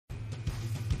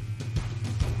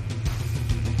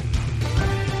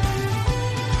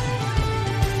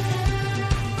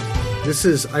This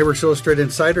is Irish Illustrated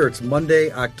Insider. It's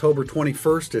Monday, October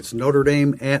 21st. It's Notre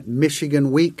Dame at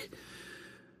Michigan week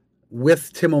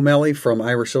with Tim O'Malley from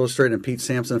Irish Illustrated and Pete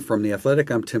Sampson from The Athletic.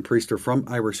 I'm Tim Priester from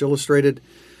Irish Illustrated.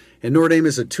 And Notre Dame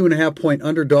is a 2.5-point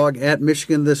underdog at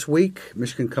Michigan this week.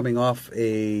 Michigan coming off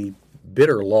a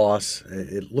bitter loss.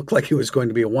 It looked like it was going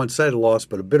to be a one-sided loss,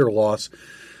 but a bitter loss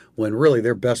when really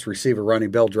their best receiver, Ronnie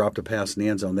Bell, dropped a pass in the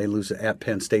end zone. They lose at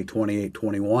Penn State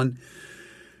 28-21.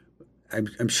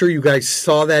 I'm sure you guys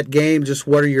saw that game. Just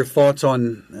what are your thoughts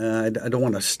on, I don't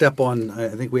want to step on, I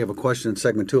think we have a question in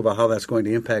segment 2 about how that's going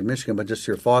to impact Michigan, but just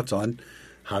your thoughts on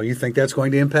how you think that's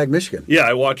going to impact Michigan. Yeah,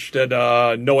 I watched it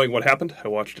knowing what happened. I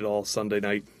watched it all Sunday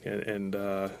night and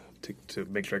to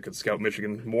make sure I could scout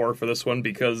Michigan more for this one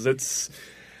because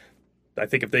I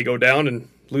think if they go down and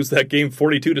lose that game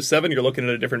 42-7, you're looking at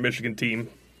a different Michigan team.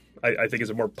 I think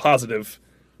it's a more positive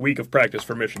week of practice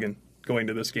for Michigan going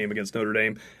to this game against Notre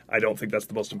Dame. I don't think that's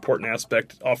the most important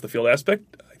aspect, off-the-field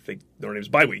aspect. I think Notre Dame's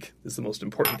bye week is the most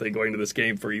important thing going to this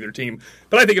game for either team.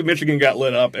 But I think if Michigan got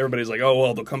lit up, everybody's like, oh,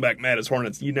 well, they'll come back mad as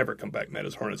Hornets. You never come back mad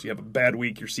as Hornets. You have a bad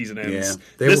week, your season ends.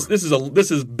 Yeah,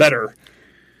 this is better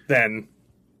than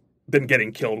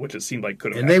getting killed, which it seemed like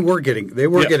could have happened. And they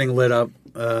were getting lit up,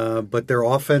 but their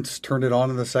offense turned it on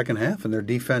in the second half, and their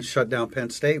defense shut down Penn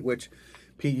State, which,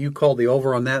 Pete, you called the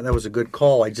over on that. That was a good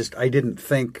call. I didn't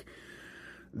think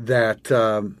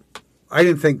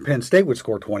Penn State would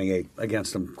score 28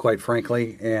 against them, quite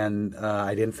frankly, and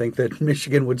I didn't think that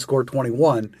Michigan would score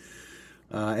 21.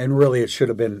 And really, it should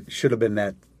have been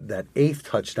that eighth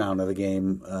touchdown of the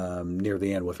game near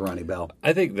the end with Ronnie Bell.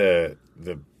 I think I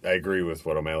agree with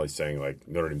what O'Malley's saying. Like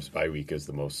Notre Dame's bye week is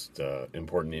the most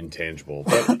important intangible,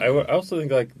 but I also think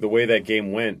like the way that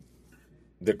game went,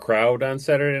 the crowd on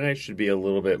Saturday night should be a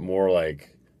little bit more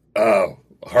like, oh,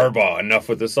 Harbaugh, enough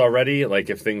with this already.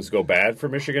 Like if things go bad for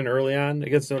Michigan early on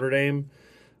against Notre Dame,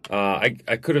 I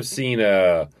could have seen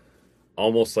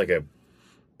almost like a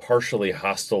partially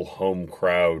hostile home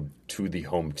crowd to the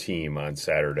home team on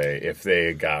Saturday if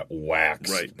they got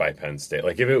waxed by Penn State.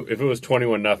 Like if it was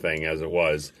 21-0 as it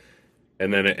was,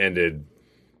 and then it ended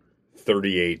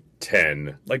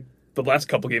 38-10. Like the last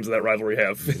couple games of that rivalry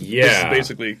have. Yeah.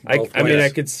 Basically. I mean, I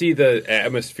could see the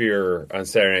atmosphere on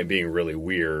Saturday night being really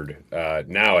weird.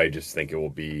 Now I just think it will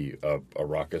be a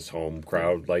raucous home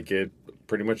crowd like it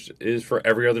pretty much is for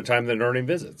every other time that Notre Dame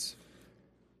visits.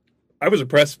 I was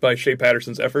impressed by Shea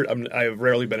Patterson's effort. I have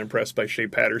rarely been impressed by Shea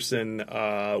Patterson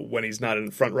when he's not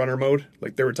in front runner mode.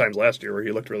 Like there were times last year where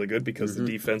he looked really good because the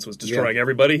defense was destroying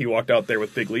everybody. He walked out there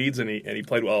with big leads and he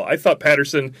played well. I thought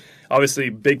Patterson, obviously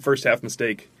big first half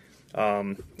mistake.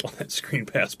 That screen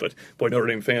pass, but boy, Notre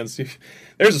Dame fans,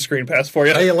 there's a screen pass for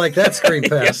you. How you like that screen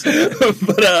pass?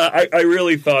 But I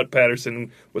really thought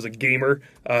Patterson was a gamer.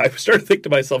 I started to think to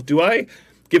myself, do I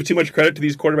give too much credit to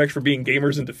these quarterbacks for being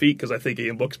gamers in defeat? Because I think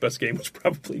Ian Book's best game was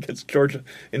probably against Georgia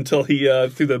until he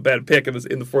threw the bad pick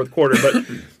in the fourth quarter. But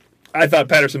I thought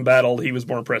Patterson battled. He was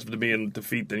more impressive to me in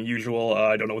defeat than usual.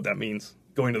 I don't know what that means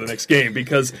going to the next game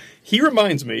because he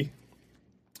reminds me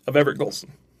of Everett Golson.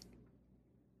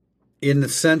 In the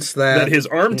sense that his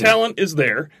arm talent is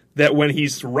there, that when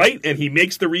he's right and he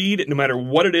makes the read, no matter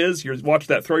what it is, you watch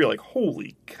that throw, you're like,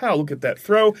 holy cow, look at that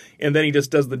throw. And then he just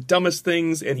does the dumbest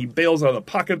things, and he bails out of the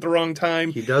pocket at the wrong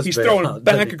time. He's throwing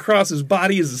back across his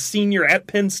body as a senior at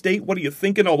Penn State. What are you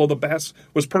thinking? Although the pass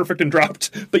was perfect and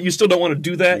dropped, but you still don't want to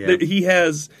do that. Yeah. He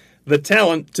has the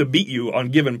talent to beat you on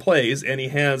given plays, and he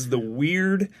has the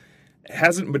weird...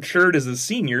 hasn't matured as a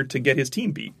senior to get his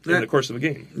team beat in the course of a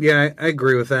game. Yeah, I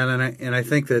agree with that, and I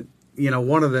think that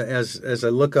one of the as I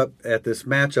look up at this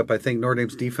matchup, I think Notre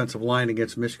Dame's defensive line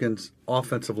against Michigan's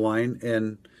offensive line,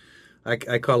 and I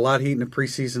caught a lot of heat in the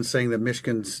preseason saying that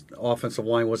Michigan's offensive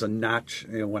line was a notch.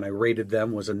 When I rated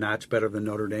them, was a notch better than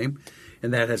Notre Dame,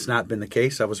 and that has not been the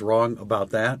case. I was wrong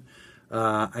about that.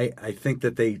 I think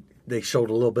that they showed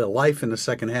a little bit of life in the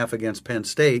second half against Penn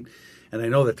State. And I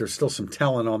know that there's still some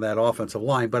talent on that offensive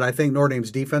line, but I think Notre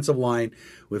Dame's defensive line,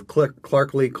 with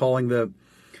Clark Lee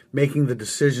making the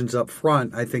decisions up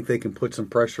front, I think they can put some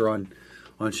pressure on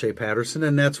Shea Patterson,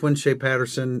 and that's when Shea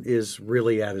Patterson is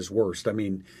really at his worst. I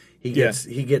mean, he gets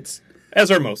as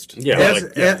are most,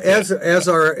 as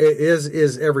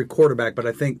every quarterback. But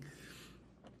I think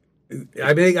he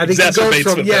goes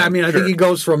from I think he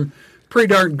goes from pretty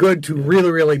darn good to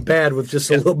really really bad with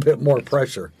just a little bit more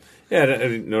pressure. Yeah, I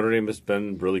mean, Notre Dame has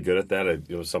been really good at that. It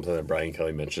was something that Brian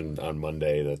Kelly mentioned on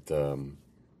Monday that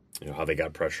how they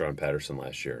got pressure on Patterson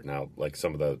last year. Now, like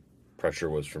some of the pressure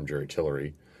was from Jerry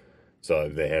Tillery, so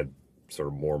they had sort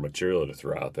of more material to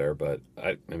throw out there. But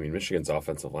I mean, Michigan's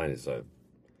offensive line is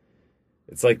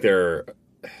it's like they're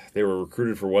they were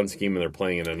recruited for one scheme and they're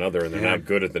playing in another, and they're not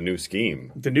good at the new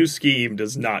scheme. The new scheme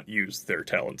does not use their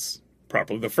talents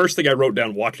properly. The first thing I wrote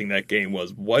down watching that game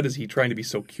was, what is he trying to be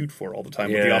so cute for all the time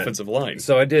with the offensive line?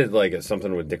 So I did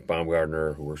something with Nick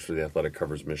Baumgartner, who works for The Athletic,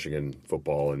 covers Michigan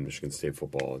football and Michigan State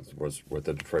football, and was with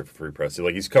the Detroit Free Press.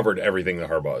 He's covered everything that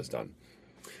Harbaugh has done.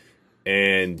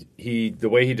 And the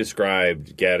way he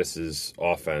described Gaddis's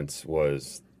offense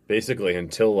was basically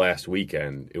until last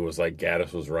weekend, it was like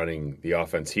Gaddis was running the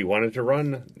offense he wanted to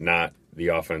run, not the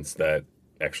offense that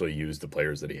actually used the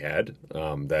players that he had.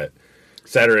 That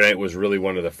Saturday night was really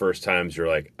one of the first times you're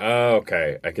like, oh,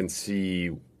 okay, I can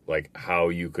see how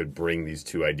you could bring these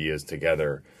two ideas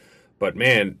together. But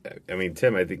man, I mean,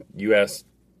 Tim, I think you asked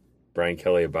Brian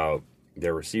Kelly about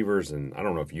their receivers, and I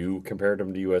don't know if you compared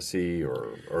them to USC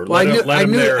or well,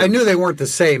 I knew they weren't the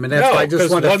same, and that's why I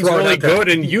just wanted to throw one's really it out there. good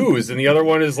and used, and the other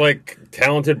one is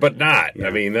talented but not. Yeah. I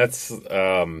mean, that's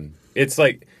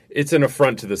it's an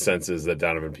affront to the senses that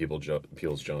Donovan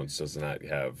Peoples-Jones does not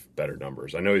have better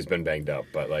numbers. I know he's been banged up,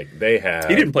 but they have.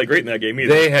 He didn't play great in that game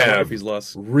either. They have he's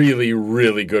lost. really,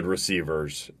 really good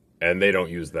receivers, and they don't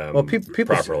use them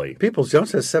properly.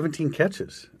 Peoples-Jones has 17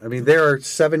 catches. I mean, there are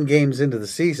 7 games into the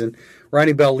season.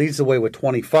 Ronnie Bell leads the way with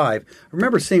 25. I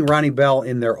remember seeing Ronnie Bell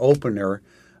in their opener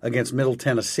against Middle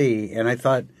Tennessee, and I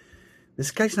thought,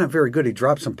 this guy's not very good. He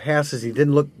dropped some passes. He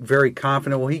didn't look very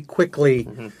confident. Well, he quickly...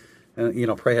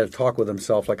 probably had a talk with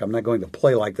himself, I'm not going to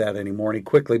play like that anymore. And he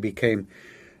quickly became,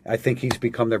 I think he's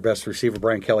become their best receiver.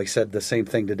 Brian Kelly said the same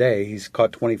thing today. He's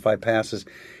caught 25 passes.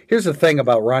 Here's the thing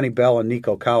about Ronnie Bell and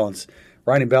Nico Collins.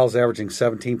 Ronnie Bell's averaging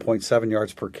 17.7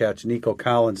 yards per catch. Nico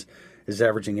Collins is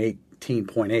averaging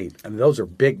 18.8. I mean, those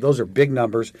are big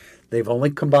numbers. They've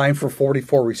only combined for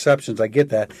 44 receptions. I get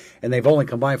that. And they've only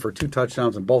combined for 2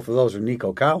 touchdowns, and both of those are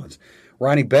Nico Collins.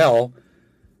 Ronnie Bell...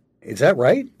 Is that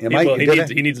right? He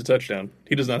needs a touchdown.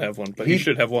 He does not have one, but he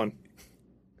should have one.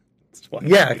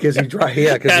 Yeah, because he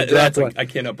dropped one. I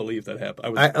cannot believe that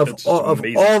happened. Of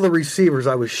all the receivers,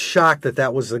 I was shocked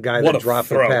that was the guy that dropped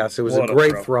the pass. It was a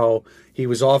great throw. He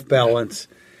was off balance,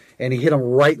 and he hit him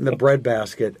right in the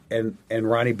breadbasket, and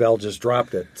Ronnie Bell just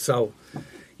dropped it. So,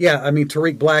 yeah, I mean,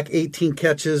 Tariq Black, 18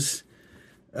 catches.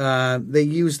 They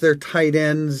use their tight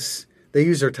ends. They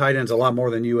use their tight ends a lot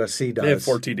more than USC does. They have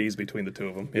 4 TDs between the two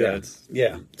of them.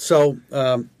 Yeah. So,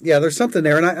 there's something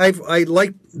there. And I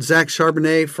like Zach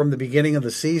Charbonnet from the beginning of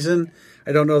the season.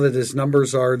 I don't know that his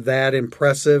numbers are that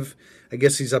impressive. I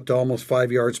guess he's up to almost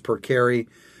 5 yards per carry.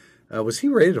 Was he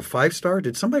rated a 5-star?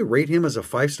 Did somebody rate him as a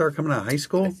 5-star coming out of high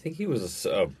school? I think he was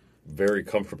very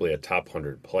comfortably a top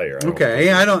 100 player.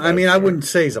 I wouldn't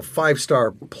say he's a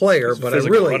 5-star player, but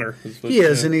he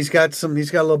is, and he's got a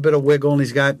little bit of wiggle, and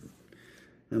he's got...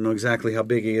 I don't know exactly how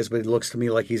big he is, but it looks to me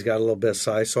like he's got a little bit of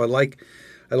size. So I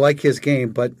like his game.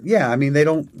 But yeah, I mean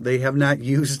they have not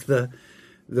used the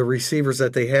receivers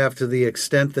that they have to the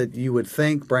extent that you would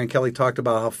think. Brian Kelly talked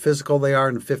about how physical they are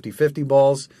in the 50-50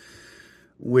 balls,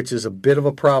 which is a bit of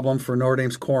a problem for Notre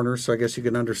Dame's corners. So I guess you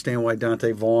can understand why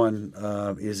Dante Vaughn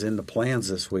is in the plans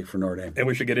this week for Notre Dame. And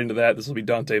we should get into that. This will be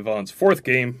Dante Vaughn's 4th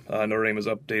game. Notre Dame has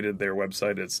updated their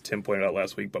website, as Tim pointed out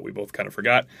last week, but we both kind of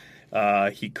forgot.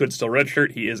 He could still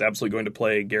redshirt. He is absolutely going to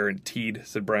play, guaranteed,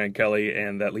 said Brian Kelly,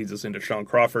 and that leads us into Sean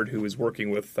Crawford, who is working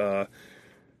with, going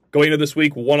into this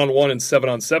week, 1-on-1 and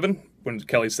 7-on-7. When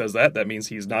Kelly says that means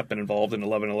he's not been involved in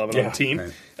 11-11 on the team.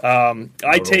 Right.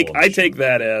 I take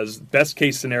that as best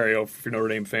case scenario for Notre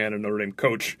Dame fan and Notre Dame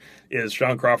coach is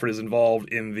Sean Crawford is involved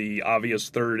in the obvious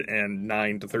 3rd and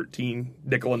 9 to 13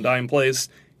 nickel and dime plays.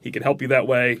 He can help you that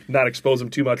way, not expose him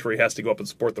too much where he has to go up and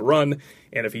support the run.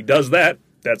 And if he does that,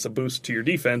 that's a boost to your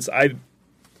defense.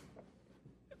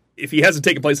 If he hasn't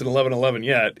taken place in 11-11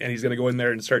 yet, and he's going to go in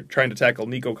there and start trying to tackle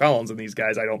Nico Collins and these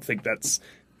guys, I don't think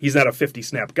he's not a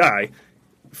 50-snap guy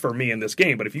for me in this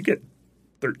game. But if you get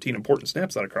 13 important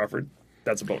snaps out of Crawford,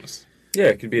 that's a bonus. Yeah,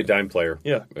 it could be a dime player.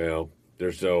 Yeah.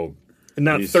 There's no... And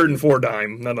not 3rd and 4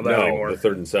 dime, none of that anymore. The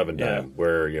 3rd and 7 dime,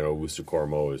 where, Wusu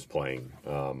Kormo is playing.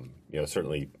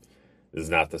 Certainly... This is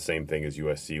not the same thing as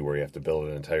USC where you have to build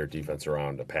an entire defense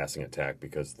around a passing attack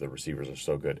because the receivers are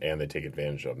so good and they take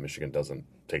advantage of. Michigan doesn't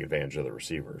take advantage of the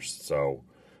receivers. So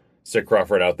stick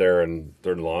Crawford out there in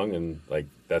 3rd and long, and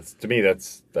that's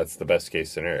the best case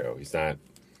scenario. He's not.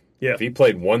 Yeah. If he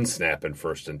played 1 snap in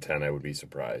 1st and 10, I would be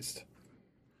surprised.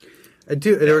 I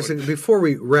do. Before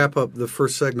we wrap up the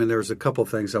first segment, there was a couple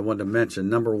things I wanted to mention.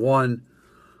 Number one,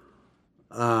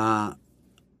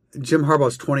 Jim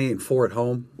Harbaugh's 28-4 at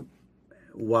home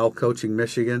while coaching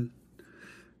Michigan,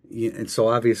 and so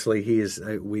obviously he is.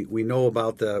 We know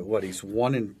about he's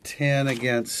 1-10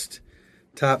 against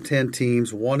top 10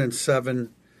 teams, 1-7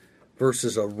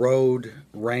 versus a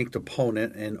road-ranked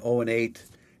opponent and 0-8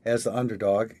 as the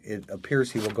underdog. It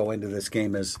appears he will go into this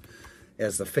game as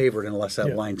the favorite unless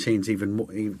that line changes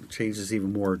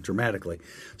even more dramatically.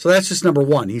 So that's just number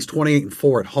one. He's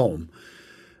 28-4 at home.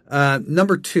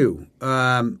 Number two,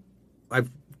 I've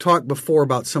talked before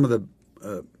about some of the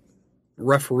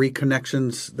referee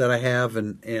connections that I have,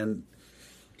 and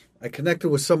I connected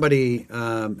with somebody,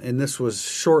 and this was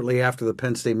shortly after the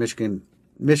Penn State Michigan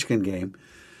game,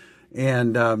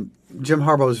 and Jim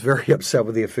Harbaugh was very upset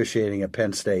with the officiating at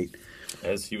Penn State.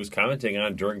 As he was commenting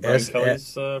on during Brian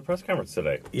Kelly's press conference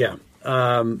today. Yeah.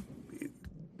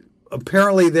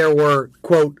 Apparently there were,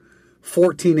 quote,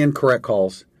 14 incorrect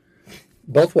calls,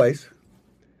 both ways,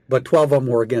 but 12 of them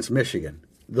were against Michigan,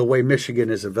 the way Michigan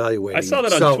is evaluating. I saw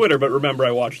that on Twitter, but remember,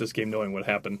 I watched this game knowing what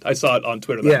happened. I saw it on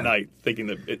Twitter that night, thinking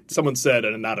that someone said,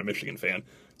 and not a Michigan fan,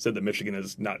 said that Michigan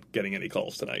is not getting any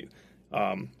calls tonight.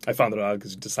 I found it odd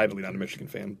because decidedly not a Michigan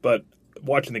fan. But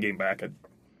watching the game back,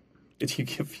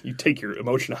 you take your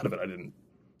emotion out of it. I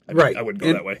wouldn't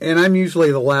go that way. And I'm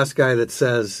usually the last guy that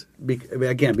says,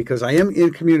 again, because I am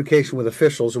in communication with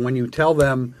officials, and when you tell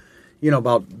them,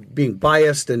 about being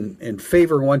biased and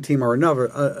favoring one team or another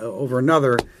over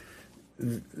another,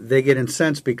 they get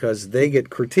incensed because they get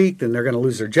critiqued and they're going to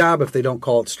lose their job if they don't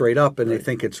call it straight up, and they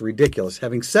think it's ridiculous.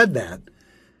 Having said that,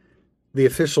 the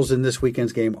officials in this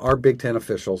weekend's game are Big Ten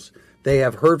officials. They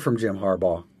have heard from Jim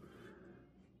Harbaugh.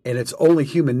 And it's only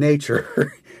human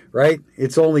nature, right?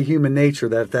 It's only human nature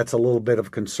that's a little bit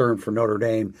of concern for Notre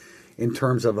Dame in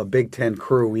terms of a Big Ten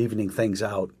crew evening things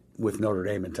out with Notre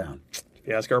Dame in town. If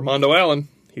you ask Armando Allen,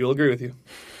 he will agree with you.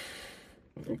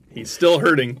 He's still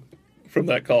hurting from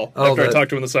that call after I talked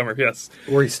to him in the summer, yes.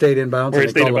 Where he stayed in bounds? Where he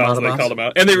stayed in bounds and they called him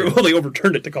out. And they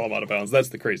overturned it to call him out of bounds. That's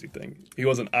the crazy thing. He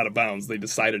wasn't out of bounds. They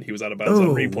decided he was out of bounds on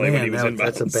replay when he was in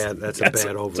bounds. That's a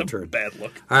bad overturn. That's a bad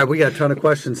look. All right, we got a ton of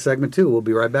questions. Segment 2. We'll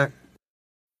be right back.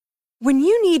 When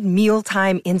you need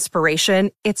mealtime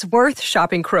inspiration, it's worth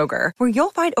shopping Kroger, where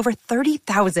you'll find over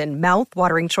 30,000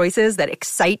 mouth-watering choices that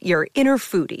excite your inner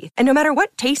foodie. And no matter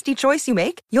what tasty choice you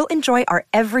make, you'll enjoy our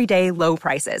everyday low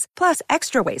prices, plus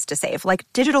extra ways to save, like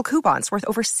digital coupons worth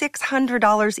over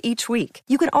 $600 each week.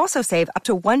 You can also save up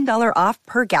to $1 off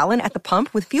per gallon at the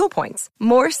pump with fuel points.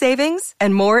 More savings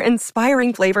and more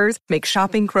inspiring flavors make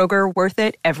shopping Kroger worth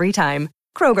it every time.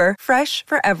 Kroger, fresh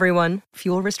for everyone.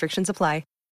 Fuel restrictions apply.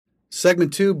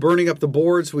 Segment 2, burning up the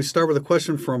boards. We start with a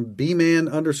question from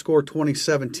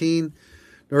bman_2017.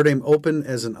 Notre Dame open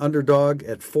as an underdog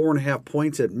at 4.5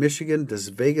 points at Michigan. Does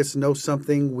Vegas know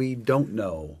something we don't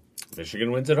know?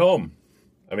 Michigan wins at home.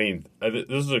 I mean, this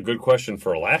is a good question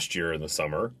for last year in the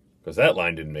summer because that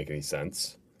line didn't make any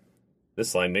sense.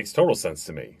 This line makes total sense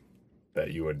to me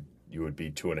that you would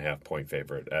be 2.5 point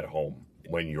favorite at home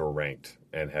when you're ranked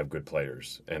and have good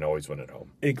players and always win at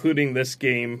home. Including this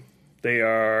game.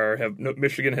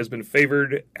 Michigan has been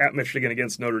favored at Michigan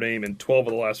against Notre Dame in 12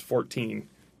 of the last 14,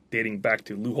 dating back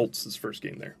to Lou Holtz's first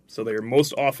game there. So they are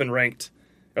most often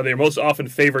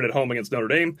favored at home against Notre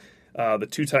Dame. The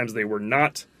two times they were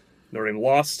not, Notre Dame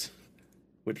lost,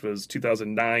 which was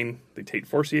 2009, the Tate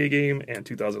Forcier game, and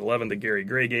 2011, the Gary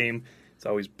Gray game. It's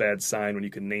always a bad sign when you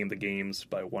can name the games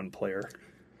by one player.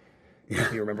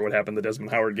 You remember what happened in the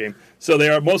Desmond Howard game. So they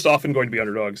are most often going to be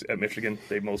underdogs at Michigan.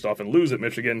 They most often lose at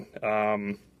Michigan.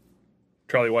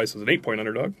 Charlie Weiss was an 8-point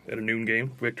underdog at a noon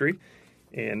game victory.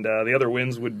 And the other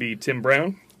wins would be Tim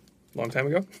Brown, a long time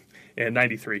ago, and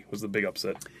 93 was the big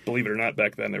upset. Believe it or not,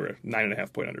 back then they were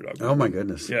 9.5 point underdogs. Oh, my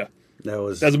goodness. Yeah.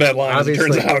 That's a bad line, as it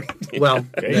turns out. Well,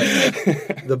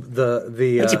 that's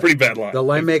a pretty bad line. The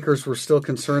line makers were still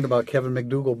concerned about Kevin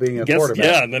McDougal being a quarterback.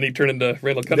 Yeah, and then he turned into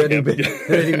Randall Cunningham.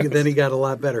 Then he got a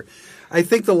lot better. I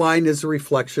think the line is a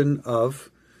reflection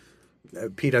of,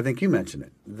 Pete, I think you mentioned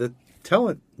it, the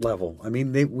talent level. I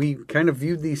mean, we kind of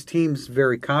viewed these teams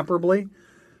very comparably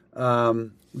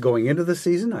going into the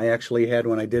season. I actually had,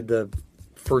 when I did the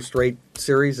first-rate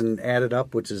series and added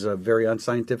up, which is a very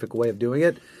unscientific way of doing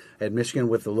it, at Michigan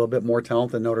with a little bit more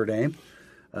talent than Notre Dame.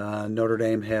 Notre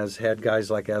Dame has had guys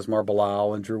like Asmar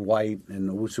Bilal and Drew White and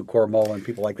Owusu Koromoa and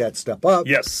people like that step up.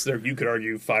 Yes, you could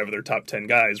argue 5 of their top 10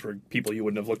 guys were people you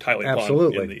wouldn't have looked highly upon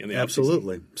in the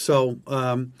Absolutely. So,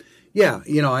 but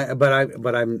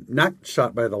I'm not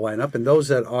shocked by the lineup. And those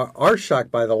that are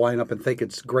shocked by the lineup and think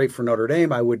it's great for Notre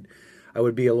Dame, I would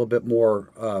be a little bit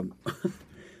more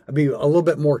I'd be a little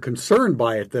bit more concerned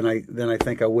by it than I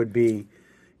think I would be.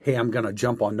 Hey, I'm going to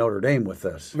jump on Notre Dame with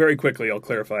this. Very quickly, I'll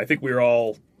clarify. I think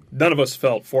none of us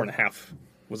felt 4.5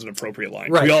 was an appropriate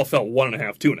line. Right. We all felt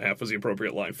 1.5, 2.5 was the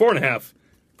appropriate line. 4.5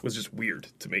 was just weird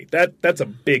to me. That's a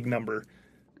big number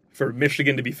for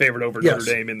Michigan to be favored over Yes.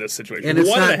 Notre Dame in this situation. And it's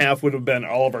 1.5 would have been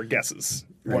all of our guesses.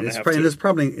 Right, 1.5. and it's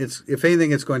probably if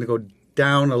anything, it's going to go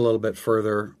down a little bit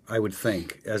further, I would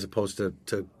think, as opposed to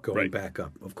going Right. back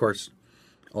up. Of course,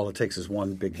 all it takes is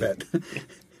one big bet.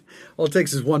 All it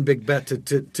takes is one big bet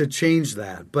to change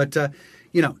that. But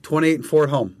 28-4 at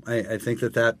home. I think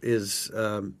that is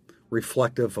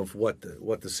reflective of what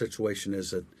the situation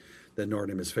is that Notre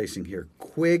Dame is facing here.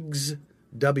 Quig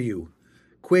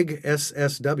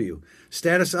SSW.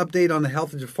 Status update on the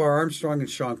health of Jafar Armstrong and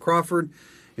Sean Crawford,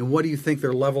 and what do you think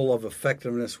their level of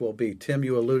effectiveness will be? Tim,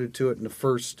 you alluded to it in the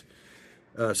first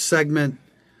segment.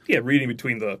 Yeah, reading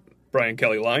between the Brian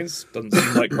Kelly lines, doesn't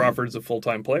seem like Crawford's a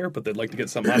full-time player, but they'd like to get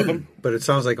something out of him. But it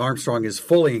sounds like Armstrong is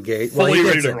fully engaged. Fully he did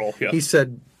ready to say- roll, yeah. He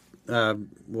said, I don't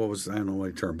know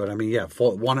what term, but I mean, yeah,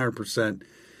 full 100%.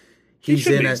 He He's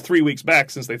should in be. it. It's 3 weeks back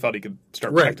since they thought he could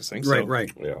start Right, practicing. So. right.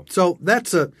 Yeah. So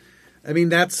that's a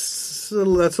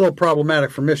little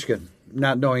problematic for Michigan,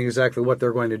 not knowing exactly what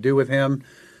they're going to do with him.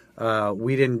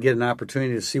 We didn't get an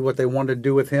opportunity to see what they wanted to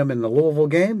do with him in the Louisville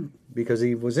game because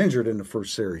he was injured in the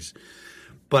first series.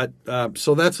 But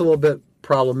so that's a little bit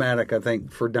problematic, I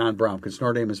think, for Don Brown because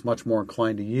Notre Dame is much more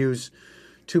inclined to use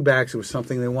two backs. It was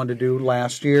something they wanted to do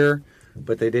last year,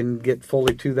 but they didn't get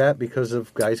fully to that because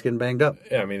of guys getting banged up.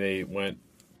 Yeah, I mean, they went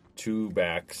 2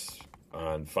 backs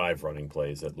on 5 running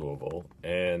plays at Louisville,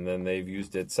 and then they've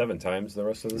used it 7 times the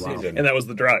rest of the season. And that was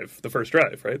the first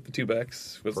drive, right? The 2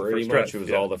 backs was Pretty the first much, drive. it was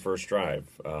Yeah. all the first drive.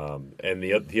 And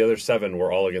the other 7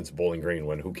 were all against Bowling Green.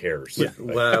 When who cares?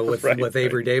 With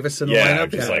Avery Davis in the Yeah,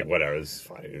 lineup. just like whatever. It's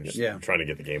fine. You're just trying to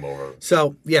get the game over.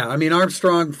 So, yeah, I mean,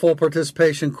 Armstrong, full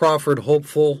participation. Crawford,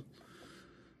 hopeful.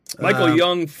 Michael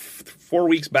Young, 4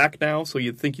 weeks back now, so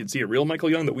you'd think you'd see a real Michael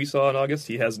Young that we saw in August.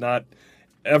 He has not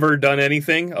ever done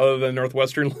anything other than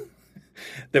Northwestern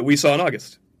that we saw in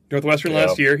August. Northwestern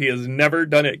last year, he has never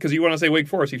done it. Because you want to say Wake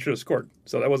Forest, he should have scored.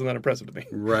 So that wasn't that impressive to me.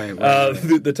 Right.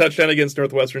 The touchdown against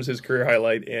Northwestern is his career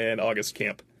highlight in August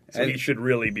camp. So he should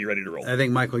really be ready to roll. I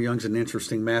think Michael Young's an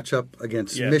interesting matchup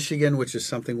against Michigan, which is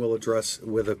something we'll address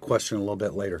with a question a little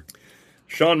bit later.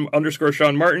 Sean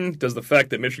Martin, does the fact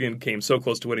that Michigan came so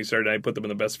close to winning Saturday night put them in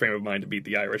the best frame of mind to beat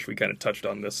the Irish? We kind of touched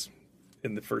on this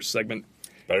in the first segment.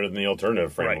 Better than the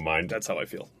alternative frame of mind. That's how I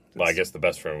feel. Well, I guess the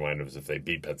best frame of mind was if they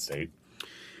beat Penn State.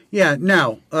 Yeah,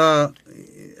 now,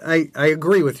 I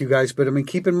agree with you guys, but I mean,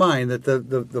 keep in mind that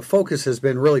the focus has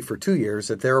been really for 2 years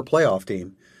that they're a playoff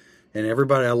team. And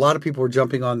a lot of people were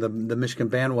jumping on the Michigan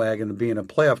bandwagon of being a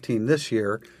playoff team this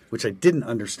year, which I didn't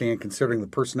understand considering the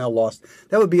personnel lost.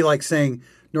 That would be like saying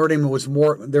Notre Dame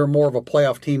they're more of a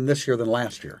playoff team this year than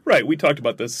last year. Right. We talked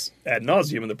about this ad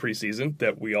nauseum in the preseason,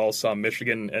 that we all saw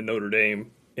Michigan and Notre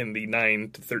Dame in the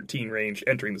 9 to 13 range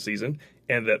entering the season,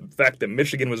 and the fact that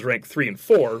Michigan was ranked 3 and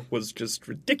 4 was just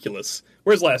ridiculous.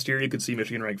 Whereas last year you could see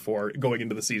Michigan ranked 4 going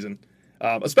into the season,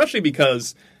 especially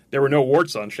because there were no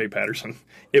warts on Shea Patterson.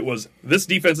 It was, this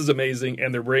defense is amazing,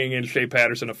 and they're bringing in Shea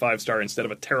Patterson, a 5-star, instead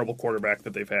of a terrible quarterback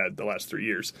that they've had the last 3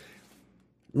 years.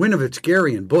 Winovich,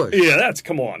 Gary, and Bush. Yeah,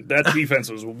 come on. That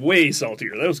defense was way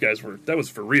saltier. That was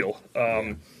for real.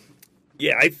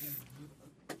 Yeah,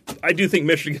 I do think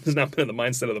Michigan has not been in the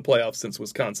mindset of the playoffs since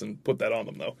Wisconsin put that on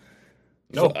them, though.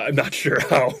 No, so I'm not sure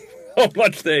how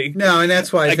much they. No, and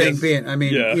that's why I think guess,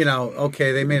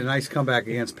 okay, they made a nice comeback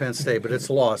against Penn State, but it's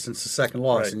a loss. It's the second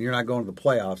loss, right. And you're not going to the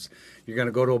playoffs. You're going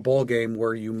to go to a bowl game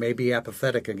where you may be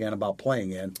apathetic again about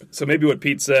playing in. So maybe what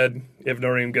Pete said, if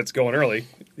Notre Dame gets going early,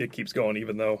 it keeps going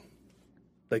even though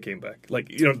they came back. Like,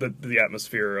 the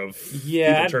atmosphere of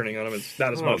people turning on them is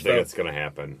not as much. I don't think it's going to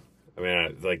happen. I mean,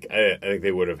 I think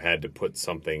they would have had to put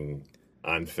something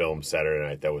on film Saturday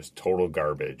night that was total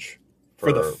garbage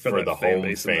for the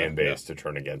home fan base to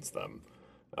turn against them.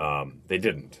 They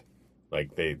didn't.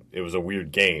 It was a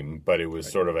weird game, but it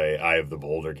was sort of a eye of the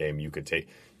beholder game. You could take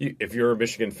if you're a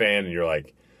Michigan fan and you're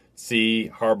like,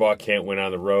 see, Harbaugh can't win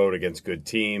on the road against good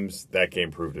teams. That game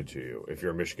proved it to you. If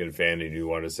you're a Michigan fan and you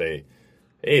want to say,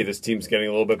 hey, this team's getting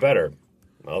a little bit better,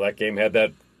 well, that game had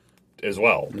that as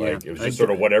well. It was just sort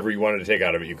of whatever you wanted to take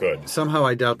out of it, you could. Somehow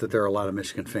I doubt that there are a lot of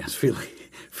Michigan fans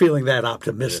feeling that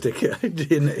optimistic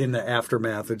in the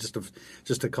aftermath of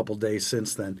just a couple days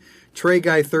since then. Trey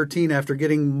Guy 13, after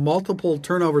getting multiple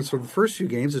turnovers for the first few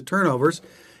games, the turnovers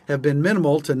have been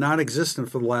minimal to non-existent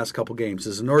for the last couple games.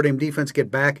 Does the Notre Dame defense get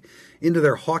back into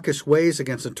their hawkish ways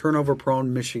against a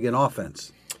turnover-prone Michigan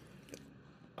offense?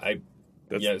 They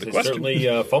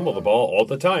certainly fumble the ball all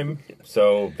the time,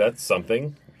 so that's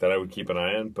something that I would keep an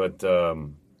eye on. But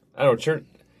I don't know.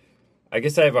 I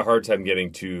guess I have a hard time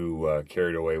getting too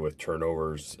carried away with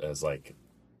turnovers as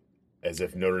as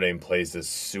if Notre Dame plays this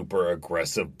super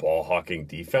aggressive ball hawking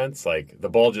defense. Like the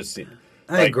ball just.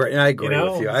 I agree. I agree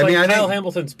with you. I mean, Kyle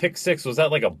Hamilton's pick six, was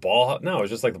that like a ball? No, it was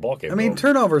just like the ball came. I mean,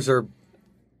 turnovers are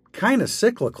kind of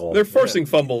cyclical. They're forcing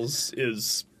fumbles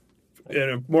is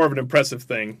more of an impressive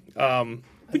thing.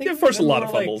 I think they force a lot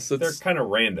of fumbles. They're kind of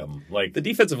random. Like the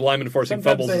defensive linemen forcing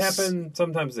sometimes fumbles. they happen,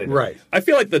 sometimes they don't. Right. I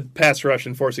feel like the pass rush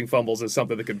and forcing fumbles is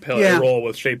something that could play a role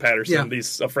with Shea Patterson.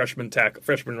 He's a freshman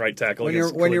right tackle.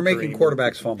 When you're making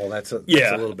quarterbacks fumble, that's a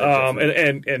little bit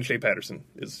different. And Shea Patterson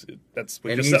we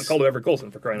just called him Everett Colson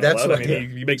for crying out loud. I mean,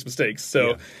 he makes mistakes,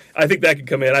 so I think that could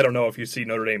come in. I don't know if you see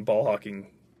Notre Dame ball hawking,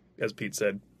 as Pete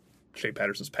said, Shea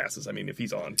Patterson's passes. I mean, if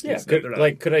he's on,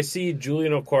 could I see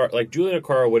Julian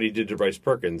Okwara, what he did to Bryce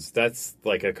Perkins? That's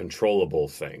like a controllable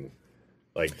thing.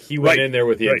 Like he went in there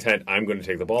with the intent, I'm going to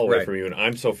take the ball away from you, and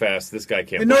I'm so fast, this guy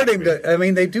can't. And Notre Dame, I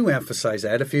mean, they do emphasize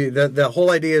that. If you, the whole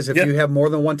idea is if you have more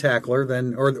than one tackler,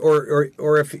 then or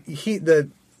if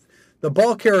the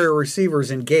ball carrier receiver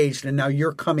is engaged, and now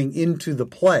you're coming into the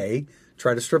play.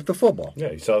 Try to strip the football.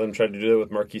 Yeah, you saw them try to do that with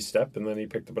Marquise Stepp, and then he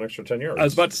picked up an extra 10 yards. I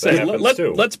was about to say,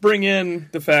 let's bring in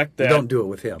the fact that... You don't do it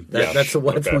with him. That's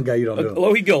one guy you don't do it with.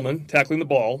 Alohi Gilman, tackling the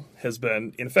ball, has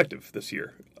been ineffective this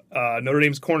year. Notre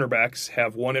Dame's cornerbacks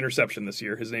have one interception this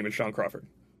year. His name is Sean Crawford.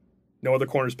 No other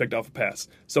corners picked off a pass.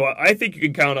 So I think you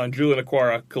can count on Julian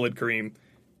Okwara, Khalid Kareem,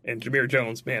 and Jameer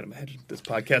Jones. Man, imagine this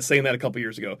podcast saying that a couple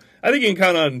years ago. I think you can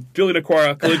count on Julian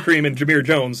Okwara, Khalid Kareem, and Jameer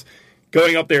Jones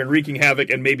going up there and wreaking havoc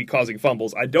and maybe causing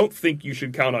fumbles. I don't think you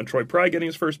should count on Troy Pry getting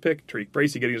his first pick, Tariq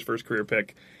Bracy getting his first career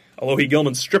pick, Alohi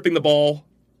Gilman stripping the ball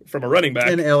from a running back.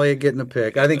 And Elliott getting a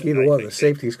pick. I think either one of the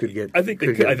safeties could get I think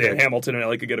Hamilton and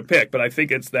Elliott could get a pick, but I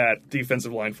think it's that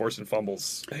defensive line forcing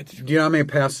fumbles. Do you know how many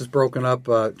passes broken up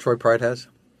Troy Pride has?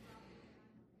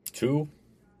 2.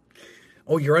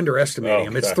 Oh, you're underestimating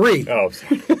him. It's 3. Oh,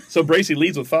 so Bracy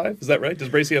leads with 5. Is that right? Does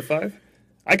Bracy have 5?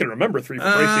 I can remember 3 for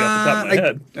Bracy off the top of my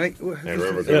head. I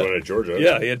remember the one at Georgia.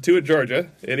 Yeah, he had 2 at Georgia,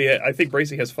 and I think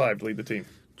Bracy has 5 to lead the team.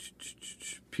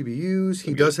 PBUs,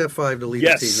 he does have 5 to lead the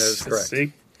team. That is correct.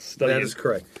 See? That is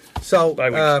correct. So,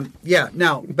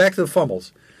 now, back to the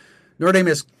fumbles. Notre Dame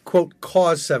has, quote,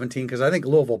 caused 17, because I think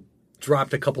Louisville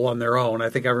dropped a couple on their own.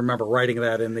 I think I remember writing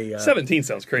that in the 17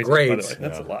 sounds crazy, grades. by the way.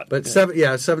 That's a lot. But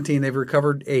 17, they've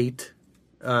recovered 8.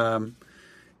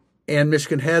 And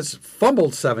Michigan has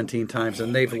fumbled 17 times,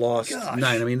 and they've lost 9.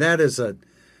 I mean, that's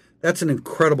an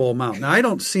incredible amount. Now, I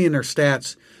don't see in their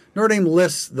stats, Notre Dame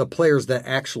lists the players that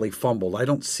actually fumbled. I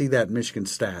don't see that in Michigan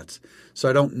stats, so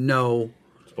I don't know.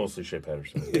 It's mostly Shea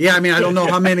Patterson. Yeah, I mean, I don't know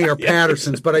how many are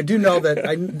Pattersons, but I do know that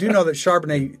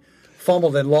Charbonnet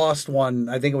fumbled and lost one.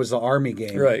 I think it was the Army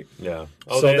game. Right. Yeah.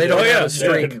 So they don't have a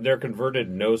streak. Their converted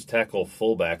nose tackle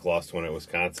fullback lost one at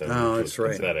Wisconsin. Oh, that's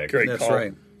right. Great That's call.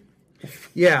 right.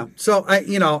 Yeah, so I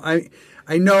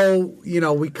know,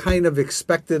 we kind of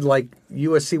expected like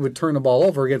USC would turn the ball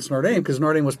over against Notre Dame because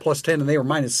Notre Dame was plus 10 and they were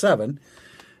minus 7.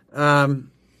 I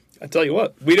tell you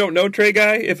what, we don't know, Trey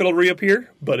Guy, if it'll reappear,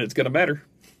 but it's going to matter.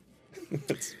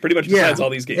 It's pretty much decides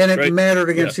all these games, and it right? mattered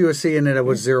against USC, and then it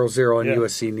was 0-0, and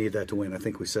USC needed that to win. I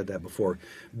think we said that before.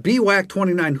 BWAC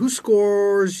 29. Who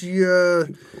scores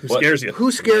you? Who scares you?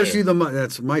 Who scares you the most?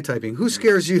 That's my typing. Who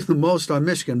scares you the most on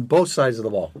Michigan? Both sides of the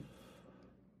ball.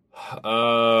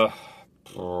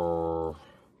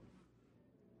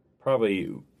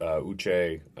 Probably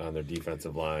Uche on their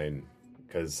defensive line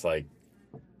because,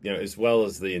 as well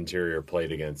as the interior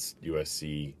played against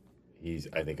USC, he's,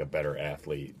 I think, a better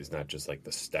athlete. He's not just like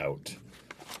the stout,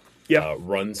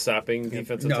 run-stopping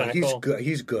defensive tackle.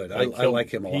 He's good. I like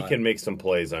him a lot. He can make some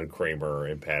plays on Kramer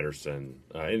and Patterson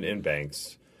and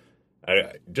Banks.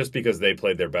 Just because they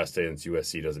played their best against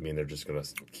USC doesn't mean they're just going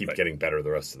to keep getting better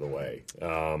the rest of the way.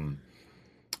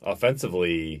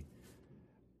 Offensively,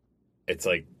 it's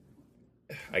like,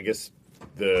 I guess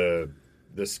the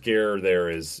scare there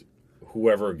is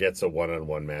whoever gets a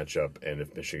one-on-one matchup, and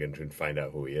if Michigan can find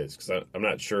out who he is. Because I'm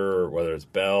not sure whether it's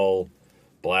Bell,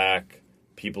 Black,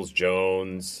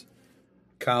 Peoples-Jones,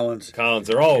 Collins.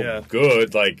 They're all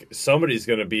good. Like, somebody's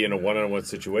going to be in a one-on-one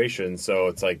situation. So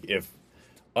it's like,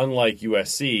 unlike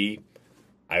USC,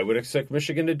 I would expect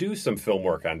Michigan to do some film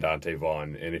work on Dante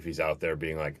Vaughn, and if he's out there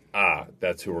being like,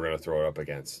 that's who we're going to throw it up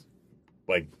against.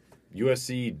 Like,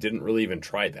 USC didn't really even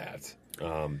try that.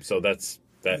 So that's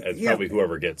probably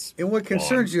whoever gets. And what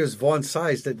concerns you is Vaughn's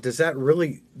size. Does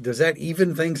that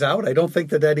even things out? I don't think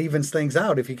that evens things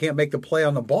out if you can't make the play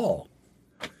on the ball.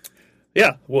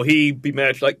 Yeah, will he be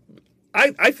matched? Like,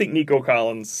 I think Nico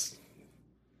Collins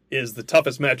is the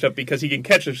toughest matchup because he can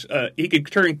catch he can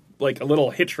turn like a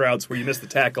little hitch routes where you miss the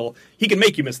tackle. He can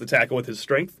make you miss the tackle with his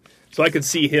strength. So I could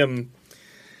see him.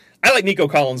 I like Nico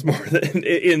Collins more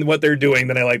in what they're doing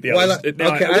than I like the others.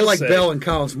 I like Bell and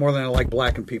Collins more than I like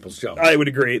Black and Peoples-Jones. I would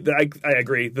agree. I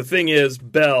agree. The thing is,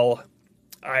 Bell,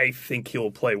 I think he'll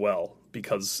play well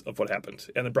because of what happened.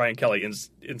 And then Brian Kelly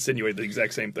insinuated the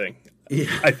exact same thing. Yeah.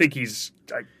 I think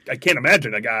I can't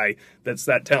imagine a guy that's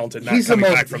that talented not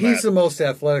coming back from that. He's the most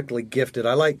athletically gifted.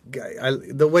 I like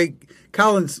the way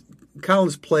Collins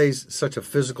plays such a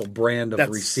physical brand of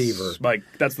receiver. Mike,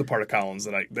 that's the part of Collins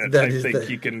that I think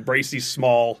you can embrace. He's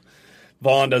small.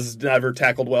 Vaughn has never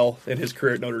tackled well in his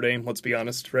career at Notre Dame. Let's be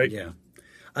honest, right? Yeah,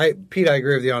 Pete, I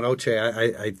agree with you on Oche.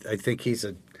 I think he's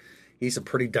a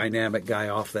pretty dynamic guy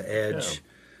off the edge.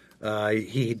 Yeah.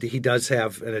 He does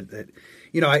have,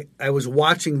 I was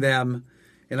watching them,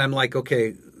 and I'm like,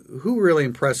 okay, who really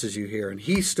impresses you here? And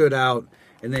he stood out.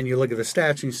 And then you look at the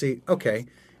stats and you see, okay,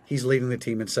 he's leading the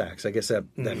team in sacks. I guess that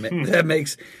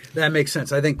makes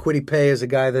sense. I think Kwity Paye is a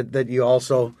guy that you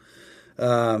also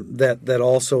that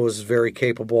also is very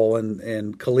capable,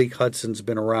 and Khaleke Hudson's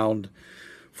been around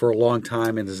for a long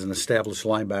time and is an established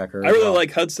linebacker. I really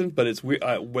like Hudson, but it's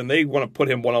when they want to put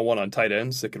him one-on-one on tight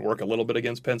ends, it can work a little bit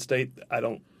against Penn State.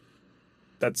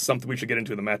 That's something we should get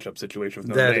into the matchup situation with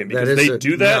Notre Dame because they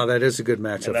do that. No, that is a good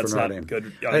matchup for Notre Dame. That's not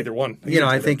good on either one.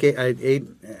 I think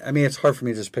it's hard for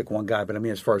me to just pick one guy, but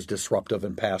as far as disruptive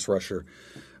and pass rusher,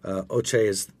 Oche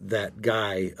is that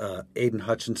guy. Aiden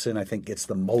Hutchinson, I think, gets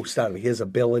the most out of his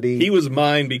ability. He was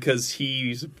mine because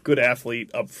he's a good athlete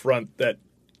up front. That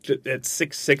at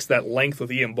 6'6", that length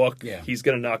with Ian Book, he's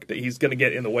going to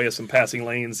get in the way of some passing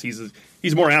lanes.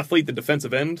 He's more athlete than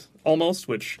defensive end almost,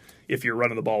 which if you're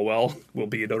running the ball well will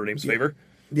be in Notre Dame's favor.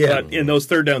 Yeah. But in those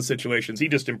third down situations, he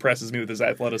just impresses me with his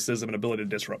athleticism and ability to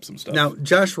disrupt some stuff. Now,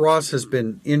 Josh Ross has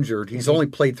been injured. He's only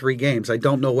played 3 games. I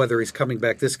don't know whether he's coming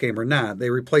back this game or not. They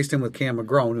replaced him with Cam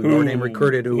McGrone, who Notre Dame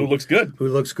recruited, who looks good. Who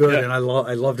looks good, and I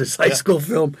loved his high school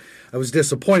film. I was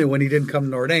disappointed when he didn't come to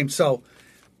Notre Dame. So,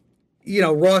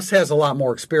 Ross has a lot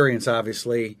more experience,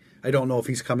 obviously. I don't know if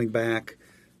he's coming back.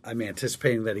 I'm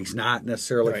anticipating that he's not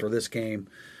necessarily for this game,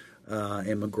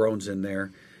 and McGrone's in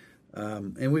there.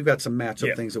 And we've got some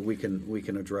matchup things that we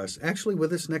can address. Actually, with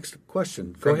this next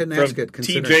question, go ahead and ask it.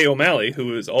 T.J. O'Malley,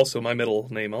 who is also my middle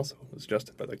name, also is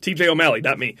Justin. By the way, T.J. O'Malley,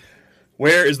 not me.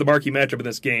 Where is the marquee matchup in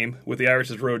this game with the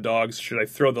Irish as road dogs? Should I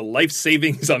throw the life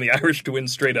savings on the Irish to win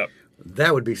straight up?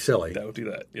 That would be silly. Don't do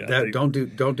that. Yeah, don't do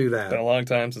that. It's been a long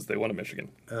time since they won at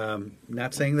Michigan.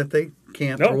 Not saying that they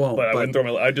can't or won't. But I wouldn't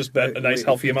throw I just bet a nice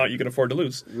healthy amount you can afford to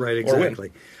lose. Right,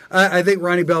 exactly. I think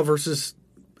Ronnie Bell versus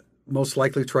most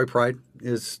likely Troy Pride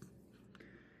is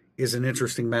an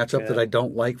interesting matchup that I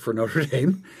don't like for Notre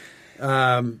Dame.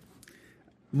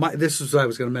 This is what I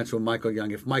was going to mention with Michael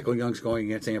Young. If Michael Young's going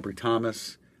against Ambry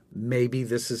Thomas, maybe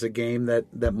this is a game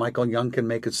that Michael Young can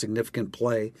make a significant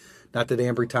play. Not that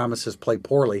Ambry Thomas has played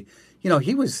poorly.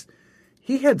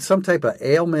 He had some type of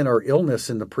ailment or illness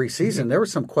in the preseason. Mm-hmm. There were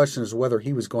some questions whether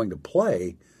he was going to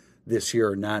play this year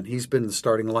or not. He's been in the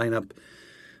starting lineup.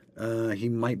 He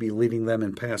might be leading them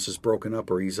in passes broken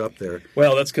up, or he's up there.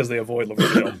 Well, that's because they avoid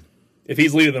Lavert Hill. If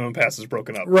he's leading them in passes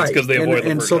broken up, right? It's because they avoid Lavert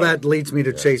Hill. And so that leads me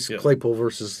to Chase Claypool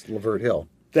versus Lavert Hill.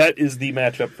 That is the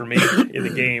matchup for me in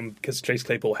the game because Chase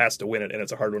Claypool has to win it, and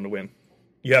it's a hard one to win.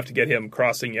 You have to get him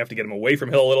crossing. You have to get him away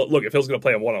from Hill a little. Look, if Hill's going to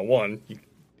play him one-on-one,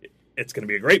 it's going to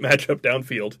be a great matchup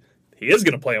downfield. He is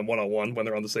going to play him one-on-one when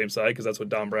they're on the same side because that's what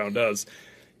Don Brown does.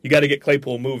 You got to get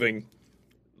Claypool moving.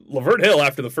 Lavert Hill,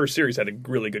 after the first series, had a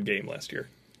really good game last year.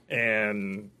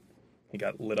 And he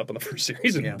got lit up in the first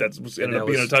series, and that ended up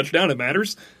being a touchdown. It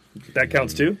matters. That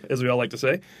counts, too, as we all like to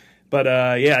say. But,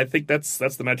 I think that's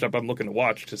the matchup I'm looking to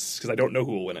watch just because I don't know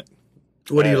who will win it.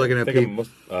 What are you looking at, Pete?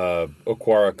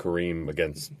 Okwara Kareem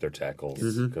against their tackles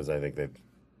because I think they've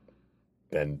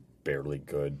been barely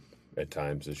good at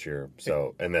times this year.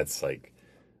 So, and that's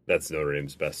Notre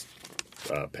Dame's best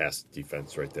pass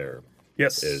defense right there.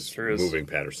 Yes, is moving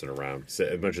Patterson around. So,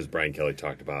 as much as Brian Kelly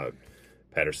talked about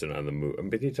Patterson on the move,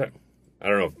 I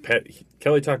don't know if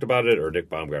Kelly talked about it or Dick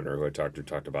Baumgartner, who I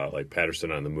talked about like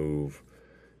Patterson on the move.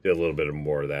 Did a little bit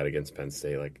more of that against Penn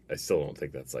State. Like, I still don't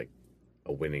think that's like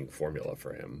a winning formula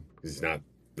for him. He's not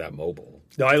that mobile.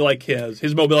 No, I like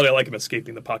his mobility. I like him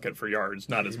escaping the pocket for yards,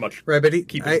 not as much. Right, but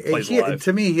keeping plays alive.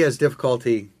 To me, he has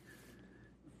difficulty.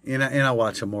 And I'll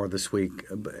watch him more this week.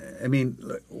 I mean,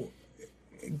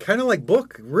 kind of like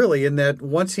Book, really, in that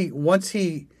once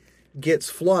he gets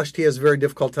flushed, he has a very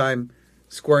difficult time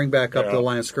squaring back up to the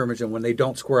line of scrimmage, and when they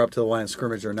don't square up to the line of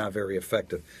scrimmage, they're not very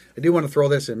effective. I do want to throw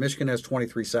this in. Michigan has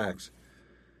 23 sacks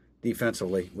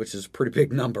defensively, which is a pretty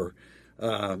big number.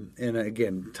 And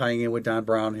again, tying in with Don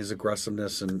Brown, his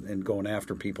aggressiveness and going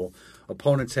after people.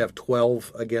 Opponents have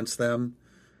 12 against them,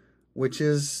 which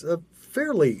is a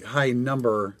fairly high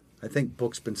number. I think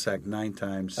Book's been sacked 9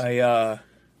 times.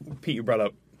 Pete, you brought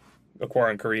up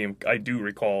Aquan Kareem. I do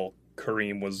recall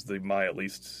Kareem was my at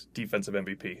least defensive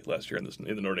MVP last year in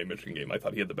the Notre Dame Michigan game. I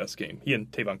thought he had the best game. He and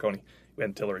Tavon Coney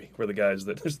and Tillery were the guys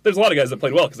that there's a lot of guys that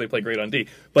played well because they played great on D.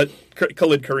 But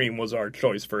Khalid Kareem was our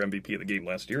choice for MVP of the game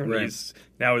last year, and he's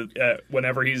now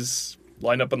whenever he's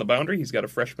lined up on the boundary, he's got a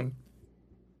freshman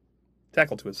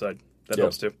tackle to his side. That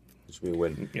helps too. Which we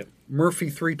win. Yep. Murphy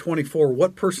 324.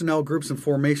 What personnel groups and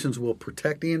formations will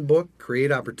protect Ian Book,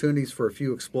 create opportunities for a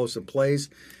few explosive plays,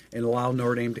 and allow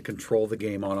Notre Dame to control the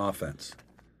game on offense?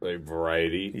 Like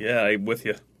variety. Yeah, I'm with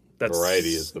you.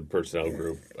 Variety is the personnel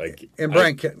group. And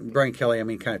Brian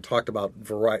Kelly, kind of talked about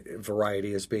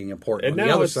variety as being important and on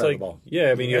now the other it's side of the ball.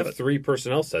 Yeah, you have 3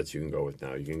 personnel sets you can go with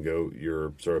now. You can go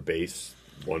your sort of base,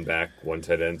 1 back, 1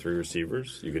 tight end, 3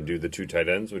 receivers. You can do the 2 tight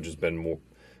ends, which has been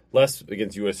less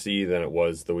against USC than it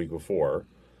was the week before.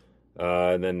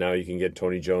 And then now you can get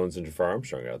Tony Jones and Jafar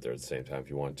Armstrong out there at the same time if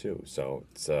you want to. So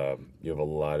it's you have a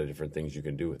lot of different things you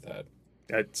can do with that.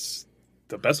 That's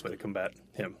the best way to combat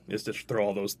him is to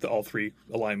throw all 3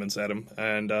 alignments at him.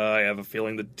 And I have a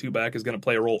feeling the 2 back is going to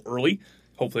play a role early.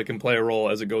 Hopefully it can play a role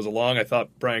as it goes along. I thought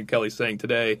Brian Kelly saying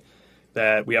today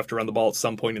that we have to run the ball at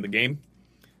some point in the game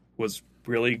was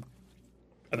really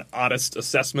an honest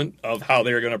assessment of how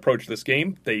they were going to approach this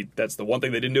game. That's the one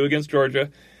thing they didn't do against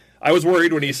Georgia. I was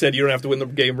worried when he said you don't have to win the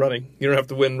game running. You don't have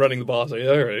to win running the ball. I was like,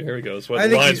 all right, here we go. That's what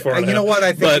the line's for. You know what?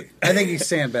 I think he's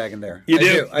sandbagging there. You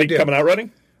do? I do. Coming out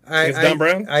running? Against Don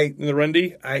Brown in the run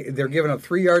D? They're giving up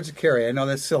 3 yards of carry. I know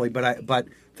that's silly, but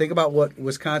think about what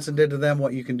Wisconsin did to them,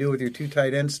 what you can do with your 2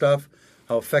 tight end stuff,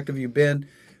 how effective you've been.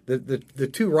 The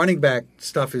 2 running back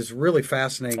stuff is really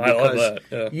fascinating because I love that.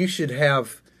 Yeah.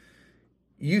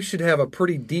 you should have a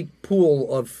pretty deep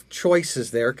pool of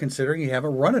choices there, considering you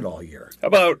haven't run it all year. How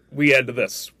about we add to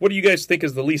this? What do you guys think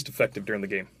is the least effective during the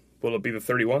game? Will it be the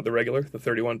 31, the regular, the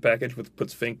 31 package, which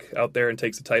puts Fink out there and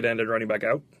takes the tight end and running back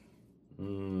out?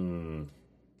 I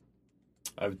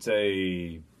would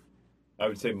say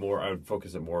more. I would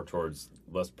focus it more towards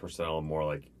less personnel and more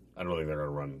like I don't think they're going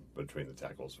to run between the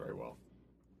tackles very well.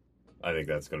 I think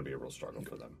that's going to be a real struggle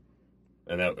for them.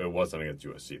 And that it wasn't against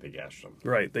USC. They gashed them.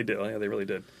 Right, they did. Yeah, they really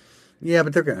did. Yeah,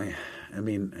 but they're going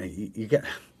to. You get.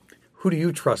 Who do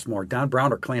you trust more, Don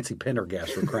Brown or Clancy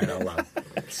Pendergast, for crying out loud?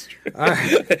 That's true.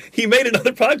 He made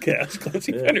another podcast,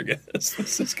 Clancy Pendergast.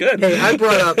 This is good. Hey, I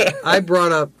brought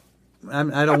up.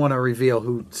 I don't want to reveal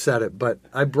who said it, but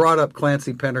I brought up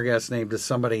Clancy Pendergast's name to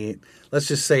somebody, let's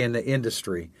just say in the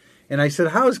industry. And I said,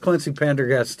 how is Clancy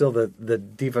Pendergast still the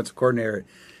defensive coordinator at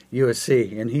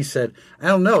USC? And he said, I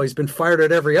don't know. He's been fired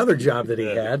at every other job that he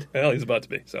had. Well, he's about to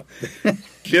be. So,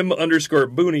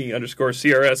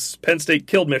 Jim_Booney_CRS. Penn State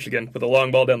killed Michigan with a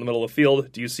long ball down the middle of the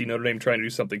field. Do you see Notre Dame trying to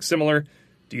do something similar?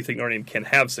 Do you think Notre Dame can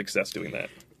have success doing that?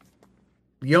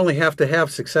 You only have to have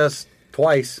success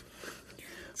twice.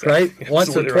 Right?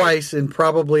 Once or twice in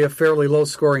probably a fairly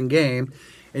low-scoring game.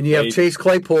 And you have Chase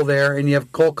Claypool there, and you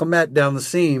have Cole Kmet down the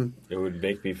seam. It would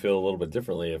make me feel a little bit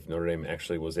differently if Notre Dame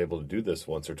actually was able to do this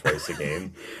once or twice a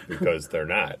game, because they're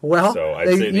not. Well, so I'd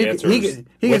say the answer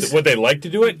is, would they like to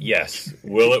do it? Yes.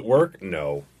 Will it work?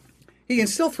 No. He can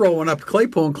still throw one up to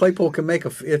Claypool, and Claypool can make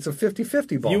it's a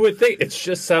 50-50 ball. You would think. It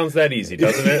just sounds that easy,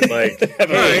 doesn't it? Like, all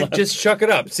right, just chuck it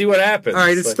up. See what happens. All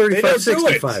right, it's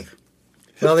 35-65.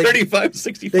 Well,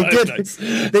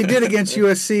 35-65. They did against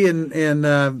USC in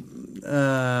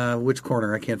which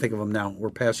corner? I can't think of them now. We're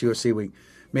past USC. We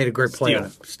made a great play on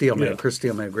it. Chris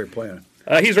Steele made a great play on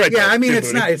it. He's right. Yeah, I mean,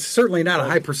 it's certainly not a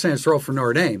high percentage throw for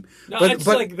Notre Dame. No, but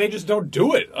like they just don't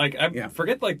do it. Like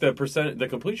forget like the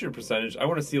completion percentage. I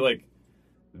want to see like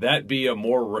that be a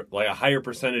higher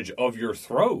percentage of your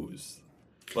throws.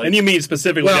 Like, and you mean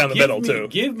specifically down the middle too?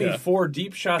 Give me 4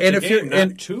 deep shots a game,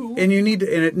 not 2. And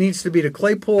it needs to be to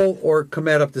Claypool or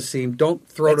Kmet up the seam. Don't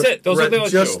throw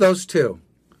just those 2.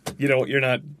 You know, you're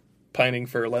not pining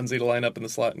for Lindsey to line up in the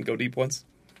slot and go deep once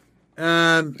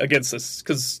against this,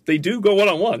 because they do go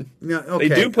one-on-one. Yeah, okay.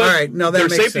 They do put their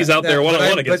safeties out there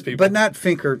one-on-one against people, but not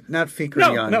Finker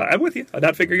Young. No, I'm with you.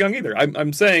 Not Finker Young either.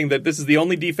 I'm saying that this is the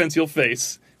only defense you'll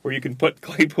face where you can put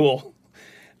Claypool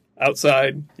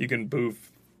outside. You can move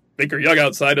Finker Young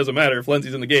outside. Doesn't matter if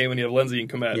Lindsey's in the game and you have Lindsey and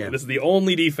Kmet. Yeah. This is the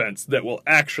only defense that will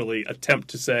actually attempt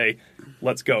to say,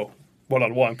 "Let's go."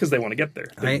 One-on-one, because they want to get there.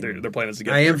 They're playing us to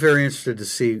get there. I am very interested to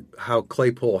see how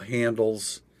Claypool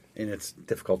handles, and it's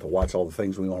difficult to watch all the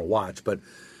things we want to watch, but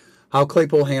how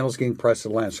Claypool handles getting pressed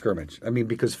at the line of scrimmage. I mean,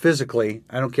 because physically,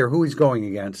 I don't care who he's going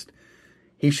against,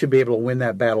 he should be able to win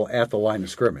that battle at the line of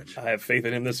scrimmage. I have faith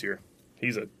in him this year.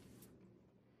 He's a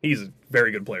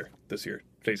very good player this year.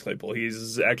 Chase Claypool.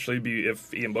 He's actually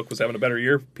if Ian Book was having a better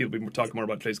year, people would be talking more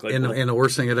about Chase Claypool. And the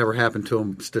worst thing that ever happened to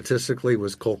him statistically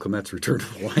was Cole Kmet's return to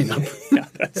the lineup. Yeah,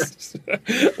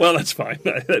 that's fine.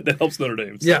 That helps Notre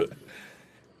Dame. So. Yeah.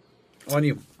 On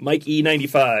you. Mike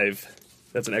E95.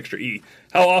 That's an extra E.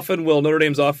 How often will Notre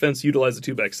Dame's offense utilize the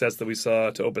two-back sets that we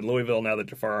saw to open Louisville now that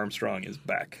Jafar Armstrong is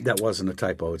back? That wasn't a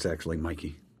typo. It's actually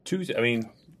Mikey.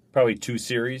 Probably 2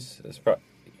 series.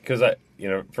 Because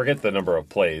forget the number of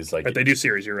plays. Like But they do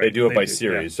series. You're right. They do it by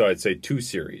series, yeah. so I'd say 2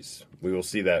 series. We will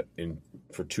see that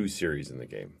for 2 series in the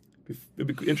game. It'd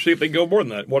be interesting if they go more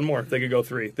than that. One more. If they could go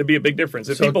 3. That'd be a big difference.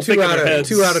 If So people 2 think out in of their heads,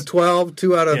 2 out of 12,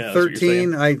 2 out of Yeah, that's what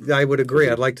you're 13. I would agree.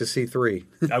 I'd like to see 3.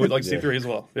 I would like to see 3 as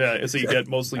well. Yeah, so you get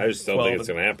mostly I just don't 12. think it's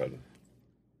going to happen.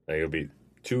 Like, it'll be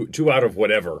two out of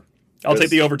whatever. I'll take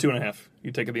the over 2.5.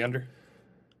 You taking the under?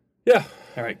 Yeah.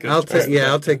 All right, good. I'll take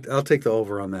the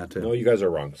over on that No, too. you guys are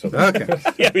wrong. So Okay.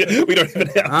 Yeah, we don't even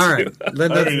have All to.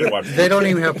 right. They don't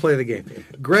even have to play the game.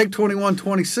 Greg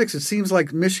 21-26. It seems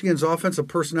like Michigan's offensive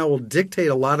personnel will dictate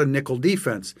a lot of nickel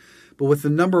defense, but with the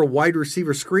number of wide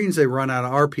receiver screens they run out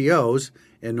of RPOs,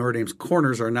 and Notre Dame's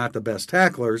corners are not the best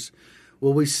tacklers,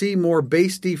 will we see more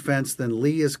base defense than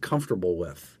Lee is comfortable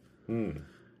with?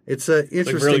 It's an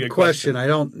interesting really good question. I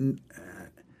don't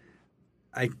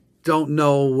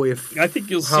know if I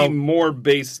think you'll see more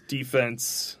base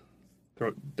defense. I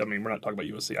mean, we're not talking about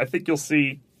USC. I think you'll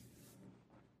see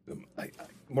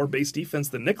more base defense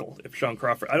than nickel if Sean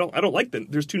Crawford. I don't like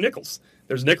that. There's 2 nickels.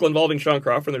 There's nickel involving Sean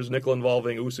Crawford. And there's nickel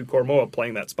involving Usu Kormoa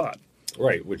playing that spot.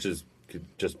 Right, which is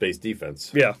just base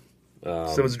defense. Yeah.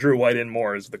 So is Drew White in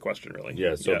more is the question, really.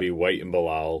 Yeah, so it'll be White and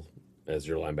Bilal as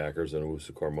your linebackers and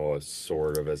Usu Kormoa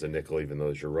sort of as a nickel, even though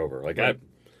it's your rover. Like Right.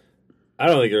 I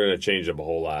don't think they're going to change up a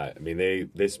whole lot. I mean,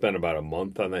 they spent about a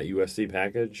month on that USC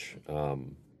package.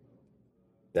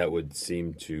 That would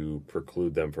seem to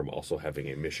preclude them from also having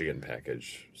a Michigan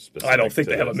package. I don't think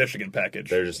they have a Michigan package.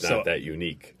 They're just not that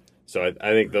unique. So I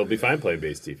think they'll be fine playing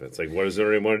base defense. Like, what does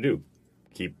Notre Dame want to do?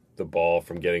 Keep the ball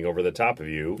from getting over the top of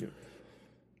you. Yeah.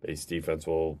 Base defense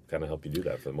will kind of help you do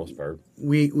that for the most part.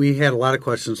 We had a lot of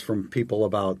questions from people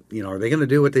about, are they going to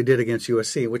do what they did against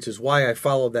USC, which is why I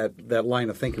followed that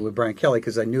line of thinking with Brian Kelly,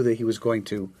 because I knew that he was going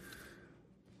to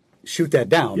shoot that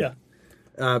down.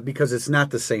 Yeah. Because it's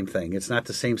not the same thing. It's not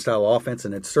the same style of offense,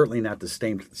 and it's certainly not the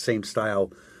same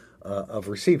style of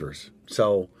receivers.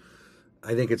 So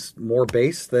I think it's more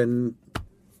base than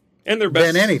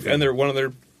anything. And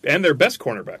their best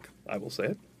cornerback, I will say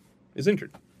it, is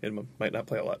injured. It might not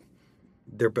play a lot.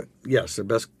 Their best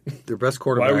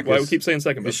quarterback. Why we keep saying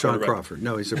second best? Is Sean Crawford?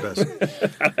 No, he's their best.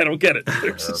 I don't get it.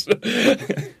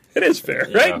 It is fair,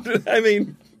 right? I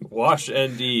mean, Wash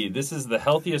ND. This is the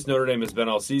healthiest Notre Dame has been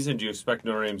all season. Do you expect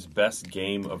Notre Dame's best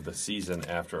game of the season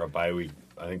after a bye week?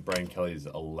 I think Brian Kelly's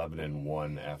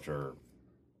 11-1 after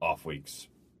off weeks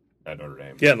at Notre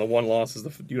Dame. Yeah, and the one loss is the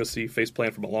USC face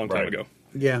plant from a long time ago.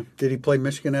 Yeah. Did he play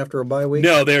Michigan after a bye week?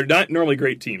 No, they're not normally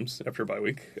great teams after a bye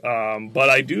week. But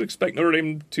I do expect Notre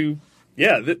Dame to,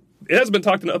 it hasn't been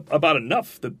talked about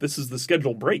enough that this is the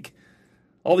schedule break.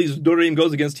 All these Notre Dame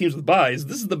goes against teams with byes.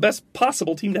 This is the best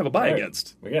possible team to have a bye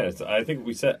against. Again, I think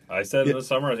I said in the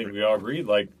summer, I think we all agreed,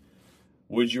 like,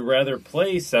 would you rather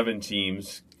play 7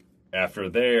 teams after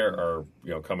they're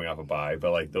coming off a bye,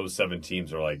 but like those 7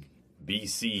 teams are like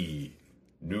BC,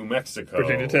 New Mexico,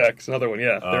 Virginia Tech's another one,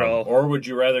 yeah. They're all. Or would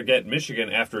you rather get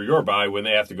Michigan after your bye when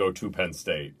they have to go to Penn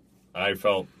State? I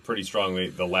felt pretty strongly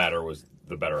the latter was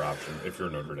the better option if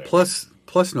you're Notre Dame.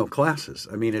 Plus no classes.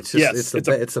 I mean, it's just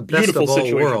it's the best of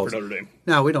all worlds. For Notre Dame.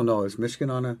 Now we don't know. Is Michigan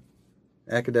on a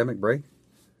academic break?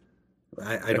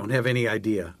 I don't have any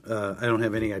idea. I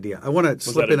want to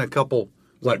slip in a couple.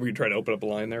 Were you trying to open up a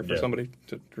line there for somebody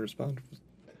to respond?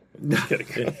 Just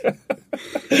kidding.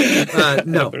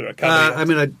 No. I'm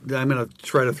gonna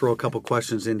try to throw a couple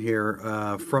questions in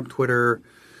here from Twitter.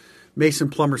 Mason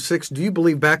Plummer 6. Do you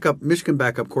believe Michigan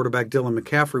backup quarterback Dylan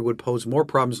McCaffrey would pose more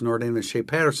problems in Notre Dame than Shea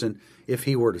Patterson if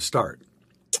he were to start?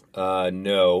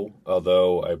 No,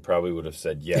 although I probably would have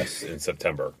said yes in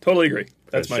September. Totally agree.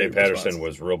 That's my Shea Patterson response.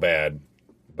 was real bad,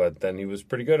 but then he was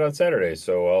pretty good on Saturday,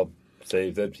 so I'll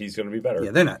say that he's going to be better.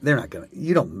 Yeah, they're not going to.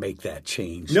 You don't make that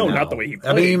change. No, now. not the way he played.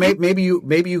 I mean, maybe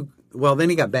you. Well, then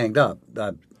he got banged up.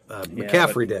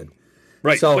 McCaffrey did.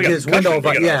 Right. So his window of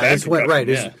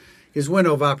his his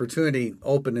window of opportunity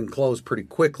opened and closed pretty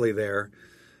quickly there.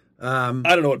 I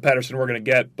don't know what Patterson we're going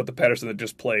to get, but the Patterson that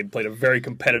just played a very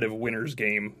competitive winners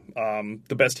game.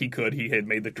 The best he could. He had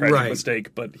made the tragic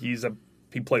mistake, but he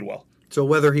played well. So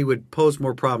whether he would pose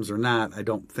more problems or not, I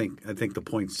think the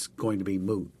point's going to be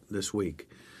moot this week.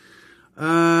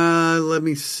 Let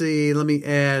me see. Let me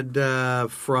add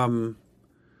from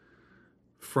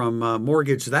from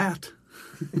Mortgage That.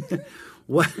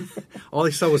 What? All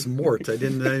I saw was Mort. I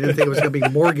didn't think it was going to be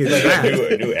Mortgage That.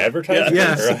 A new advertisement?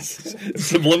 Yes.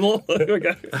 Subliminal.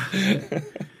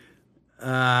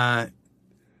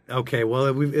 Okay, well,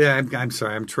 I'm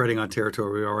sorry. I'm treading on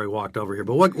territory we already walked over here.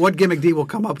 But what gimmick D will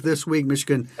come up this week?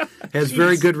 Michigan has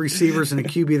very good receivers and a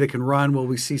QB that can run. Will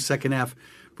we see second half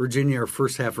Virginia or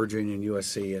first half Virginia and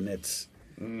USC? And it's,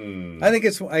 I think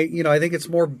it's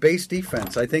more base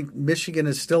defense. I think Michigan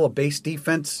is still a base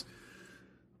defense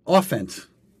offense.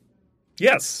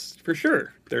 Yes, for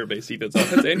sure. They're a base defense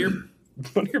offense, and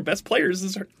one of your best players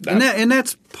is and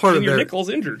that's part of your their nickel's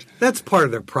injured. That's part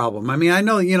of their problem. I mean, I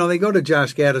know they go to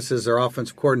Josh Gaddis as their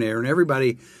offensive coordinator, and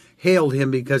everybody hailed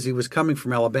him because he was coming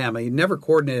from Alabama. He never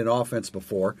coordinated offense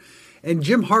before, and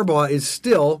Jim Harbaugh is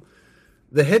still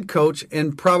the head coach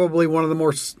and probably one of the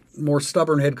more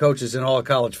stubborn head coaches in all of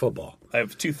college football. I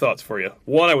have two thoughts for you.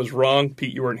 One, I was wrong.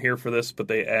 Pete, you weren't here for this, but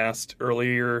they asked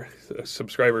earlier, a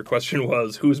subscriber question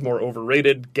was, who's more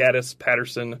overrated, Gaddis,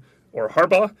 Patterson, or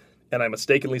Harbaugh? And I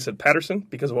mistakenly said Patterson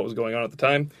because of what was going on at the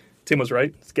time. Tim was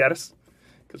right. It's Gaddis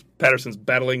because Patterson's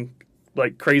battling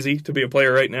like crazy to be a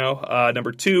player right now.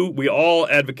 Number two, we all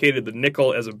advocated the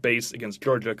nickel as a base against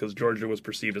Georgia because Georgia was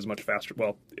perceived as much faster.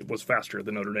 Well, it was faster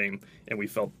than Notre Dame, and we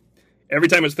felt every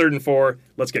time it's 3rd and 4,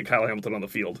 let's get Kyle Hamilton on the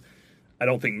field. I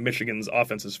don't think Michigan's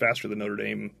offense is faster than Notre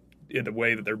Dame in a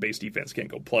way that their base defense can't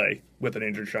go play with an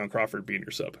injured Sean Crawford being your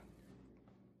sub.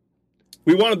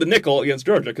 We wanted the nickel against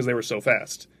Georgia because they were so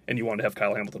fast, and you wanted to have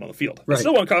Kyle Hamilton on the field. Right. I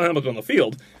still want Kyle Hamilton on the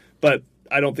field, but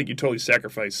I don't think you totally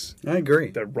sacrifice. I agree.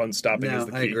 The run stopping is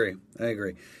the key. I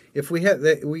agree. If we had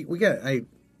that,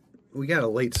 we got a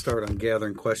late start on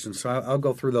gathering questions, so I'll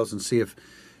go through those and see if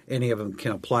any of them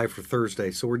can apply for Thursday.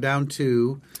 So we're down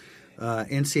to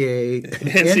NCAA.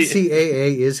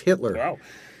 NCAA is Hitler.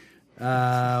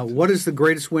 Wow. What is the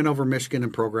greatest win over Michigan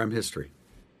in program history?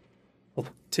 Well,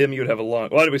 Tim, you would have a long.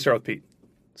 Why did we start with Pete?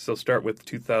 So start with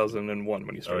 2001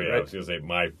 when you started. I right? was going to say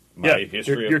my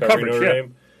history your of covering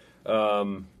coverage,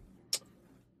 Notre Dame.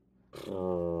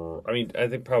 I mean, I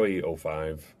think probably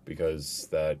 05 because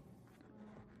that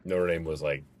Notre Dame was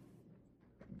like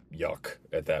yuck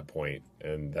at that point,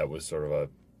 and that was sort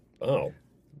of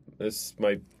this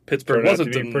might Pittsburgh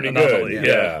wasn't to be pretty anomaly, good.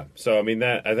 Yeah. So I mean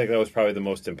I think that was probably the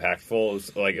most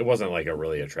impactful. It wasn't like a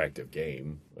really attractive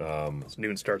game.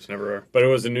 Noon starts never are. But it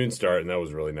was a noon start, and that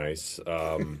was really nice.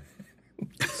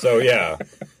 So yeah,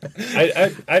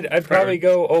 I'd probably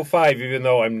go 05, even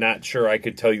though I'm not sure I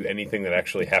could tell you anything that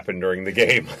actually happened during the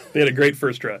game. They had a great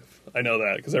first drive. I know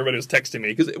that because everybody was texting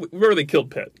me because remember they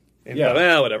killed Pitt. And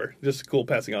whatever, just a cool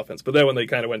passing offense. But then when they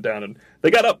kind of went down and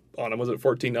they got up on them, was it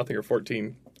 14-0 or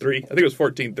 14-3? I think it was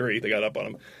 14-3. They got up on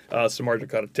them. Samardzija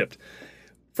kind of tipped.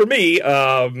 For me,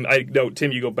 I know,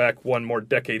 Tim, you go back one more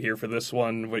decade here for this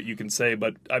one, what you can say,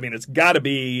 but I mean, it's got to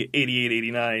be 88,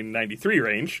 89, 93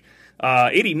 range.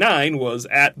 89 was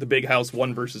at the Big House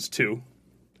 1 versus 2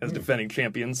 as defending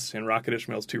champions, and Rocket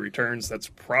Ishmael's 2 returns. That's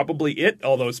probably it,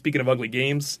 although speaking of ugly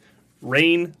games,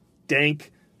 rain,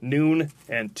 dank, noon,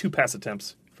 and 2 pass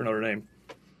attempts for Notre Dame.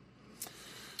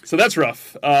 So that's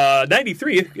rough.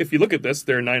 93, if you look at this,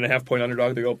 they're a 9.5-point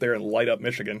underdog. They go up there and light up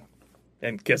Michigan.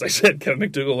 And as I said, Kevin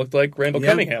McDougal looked like Randall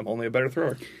Cunningham, only a better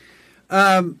thrower.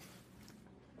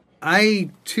 I,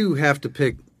 too, have to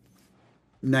pick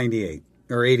 98,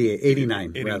 or 88,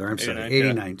 89, rather. I'm sorry,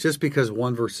 89. Yeah. Just because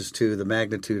 1 versus 2, the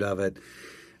magnitude of it.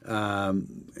 At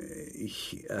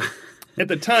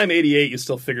the time, 88, you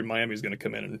still figured Miami was going to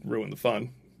come in and ruin the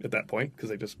fun at that point because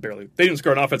they didn't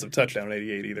score an offensive touchdown in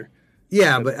 88 either.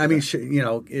 Yeah, but I mean,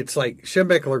 it's like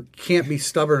Schembechler can't be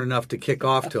stubborn enough to kick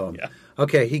off to him. Yeah.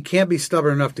 Okay, he can't be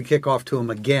stubborn enough to kick off to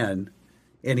him again,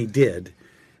 and he did.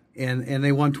 And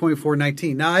they won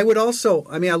 24-19. Now, I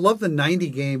love the 90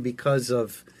 game because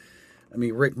of,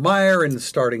 Rick Meyer and the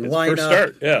starting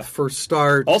lineup. First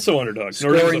start. Also underdog.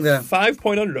 Scoring the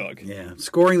 5-point underdog. Yeah,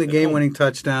 scoring the game-winning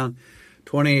touchdown,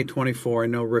 28-24. I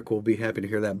know Rick will be happy to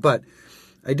hear that. But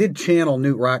I did channel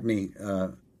Newt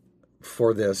Rockne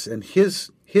for this, and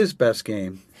his best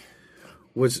game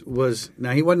was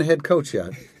now he wasn't a head coach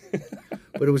yet,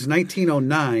 but it was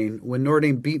 1909 when Notre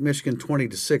Dame beat Michigan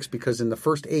 20-6 because in the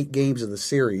first 8 games of the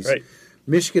series,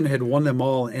 Michigan had won them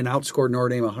all and outscored Notre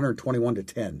Dame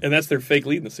 121-10. And that's their fake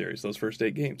lead in the series, those first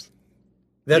 8 games.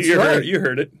 That's right. You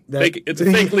heard it. It's a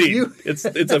fake lead. It's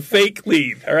a fake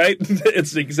lead, all right?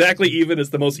 It's exactly even.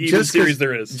 It's the most even series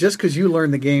there is. Just because you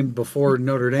learned the game before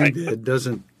Notre Dame did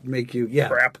doesn't make you,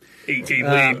 crap. 18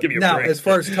 lead. Give me a now, break. As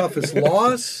far as toughest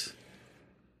loss,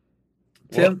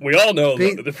 Tim? Well, we all know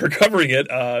that for covering it,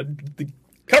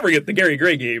 the Gary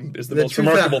Gray game is the most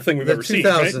remarkable thing we've ever seen,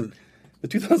 right? The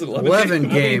 2011 11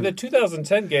 game. I mean, game. the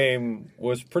 2010 game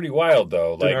was pretty wild,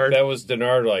 though. Like, Denard. that was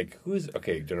Denard,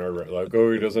 Denard, like,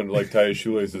 oh, he doesn't, like, tie his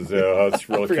shoelaces. Yeah, that's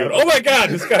really cute. forgot. Oh, my God,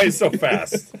 this guy is so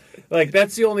fast. Like,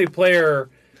 that's the only player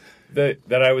that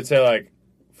I would say, like,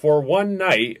 for one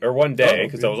night, or one day,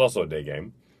 because that was also a day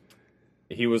game,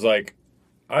 he was like,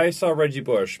 I saw Reggie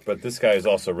Bush, but this guy is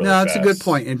also really fast. No, that's a good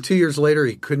point. And 2 years later,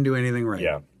 he couldn't do anything right.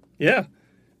 Yeah. Yeah.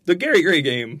 The Gary Gray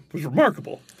game was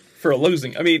remarkable for a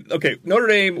losing. I mean, okay, Notre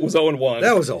Dame was 0-1.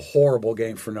 That was a horrible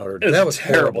game for Notre Dame. was That was a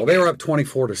terrible horrible. They were up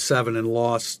 24-7 and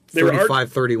lost They were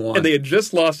 35-31. And they had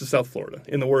just lost to South Florida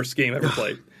in the worst game ever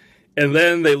played. And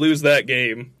then they lose that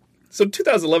game. So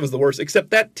 2011 is the worst, except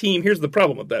that team, here's the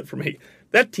problem with that for me.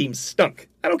 That team stunk.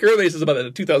 I don't care what anybody says about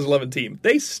that 2011 team.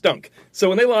 They stunk. So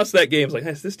when they lost that game, it's like,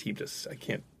 this team just, I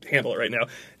can't handle it right now.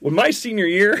 When my senior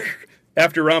year,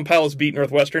 after Ron Powell's beat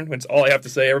Northwestern, which is all I have to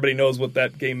say, everybody knows what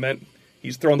that game meant.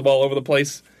 He's throwing the ball over the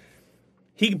place.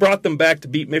 He brought them back to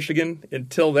beat Michigan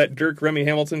until that jerk Remy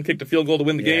Hamilton kicked a field goal to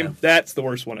win the game. That's the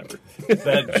worst one ever.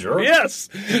 That jerk? Yes.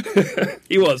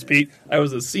 He was, Pete. I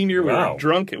was a senior. We Wow. were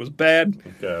drunk. It was bad.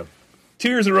 Okay. 2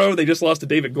 years in a row, they just lost to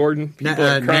David Gordon. People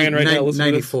are crying right now. Listen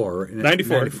to this. 94.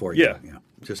 94. Yeah.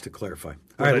 Just to clarify. All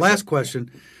What right, did I last say?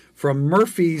 question. From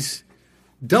Murphy's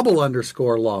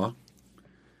 _law.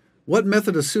 What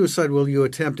method of suicide will you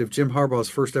attempt if Jim Harbaugh's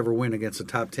first ever win against a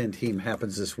top 10 team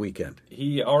happens this weekend?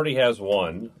 He already has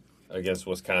one against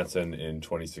Wisconsin in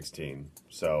 2016.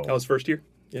 So, That was first year?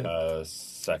 Yeah.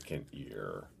 second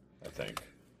year, I think.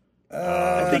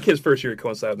 I think his first year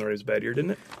coincided with Notre Dame's bad year,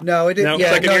 didn't it? No, it didn't. No,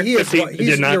 Yeah, second no, year, he is. 15. It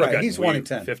did not? You're right. Okay. He's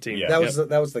 1-10. 15. Yeah. That was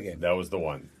the game. That was the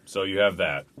one. So you have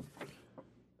that.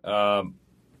 I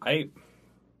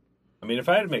mean, if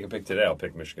I had to make a pick today, I'll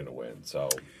pick Michigan to win. So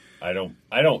I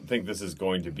don't think this is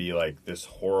going to be like this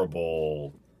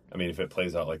horrible. I mean, if it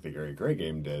plays out like the Gary Gray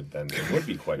game did, then it would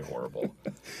be quite horrible.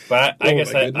 But I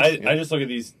guess my goodness, yeah. I just look at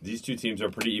these two teams are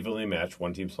pretty evenly matched.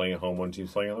 One team's playing at home, one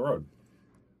team's playing on the road.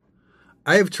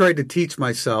 I have tried to teach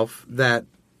myself that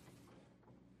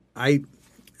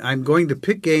I'm going to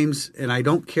pick games and I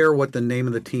don't care what the name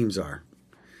of the teams are.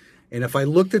 And if I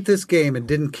looked at this game and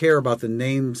didn't care about the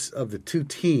names of the two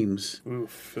teams,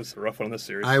 Oof, this is a rough one in this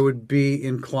series. I would be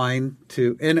inclined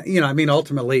to, and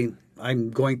ultimately I'm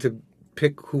going to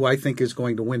pick who I think is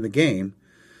going to win the game.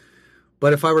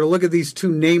 But if I were to look at these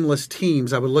two nameless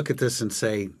teams, I would look at this and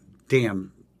say,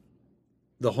 damn,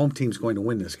 the home team's going to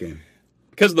win this game.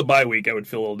 Because of the bye week, I would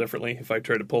feel a little differently if I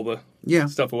tried to pull the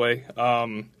stuff away.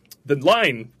 The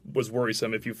line was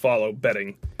worrisome if you follow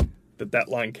betting. That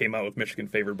line came out with Michigan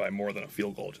favored by more than a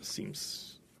field goal. It just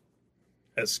seems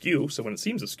askew. So when it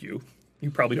seems askew,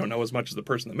 you probably don't know as much as the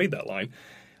person that made that line.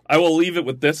 I will leave it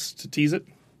with this to tease it.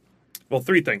 Well,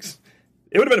 three things.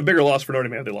 It would have been a bigger loss for Notre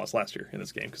Dame if they lost last year in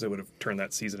this game because they would have turned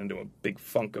that season into a big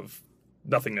funk of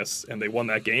nothingness, and they won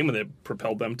that game, and it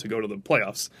propelled them to go to the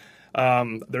playoffs.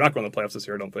 They're not going to the playoffs this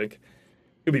year, I don't think.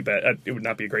 It would be bad. It would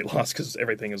not be a great loss because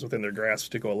everything is within their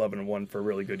grasp to go 11-1 for a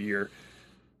really good year.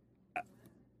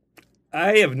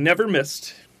 I have never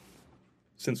missed,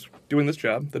 since doing this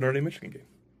job, the Notre Dame-Michigan game.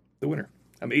 The winner.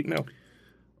 I'm 8-0.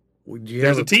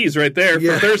 There's a tease right there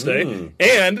for Thursday.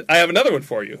 And I have another one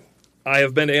for you. I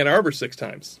have been to Ann Arbor 6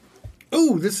 times.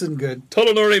 Ooh, this isn't good.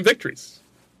 Total Notre Dame victories.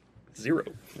 0.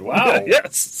 Wow.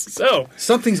 Yes. So,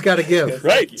 Something's got to give.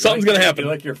 right. Something's going to happen.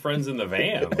 You're like your friends in the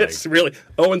van. It's really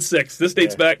 0-6. This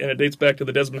dates back, and it dates back to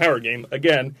the Desmond Howard game.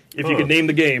 Again, if you can name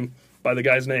the game by the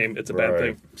guy's name, it's a bad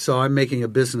thing. So I'm making a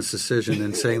business decision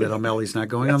and saying that O'Malley's not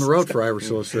going on the road for Irish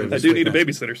Illustrated. I do need a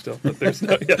babysitter still, but there's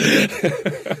no.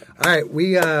 Yeah. All right,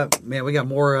 we got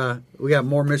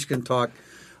more Michigan talk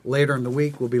later in the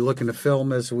week. We'll be looking to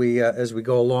film as we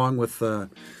go along with a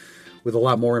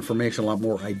lot more information, a lot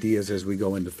more ideas as we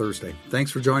go into Thursday.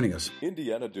 Thanks for joining us.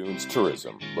 Indiana Dunes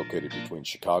Tourism, located between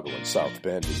Chicago and South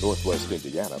Bend in northwest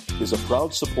Indiana, is a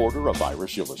proud supporter of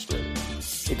Irish Illustrated.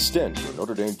 Extend your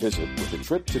Notre Dame visit with a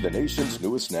trip to the nation's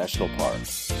newest national park.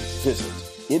 Visit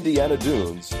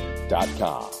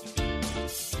IndianaDunes.com.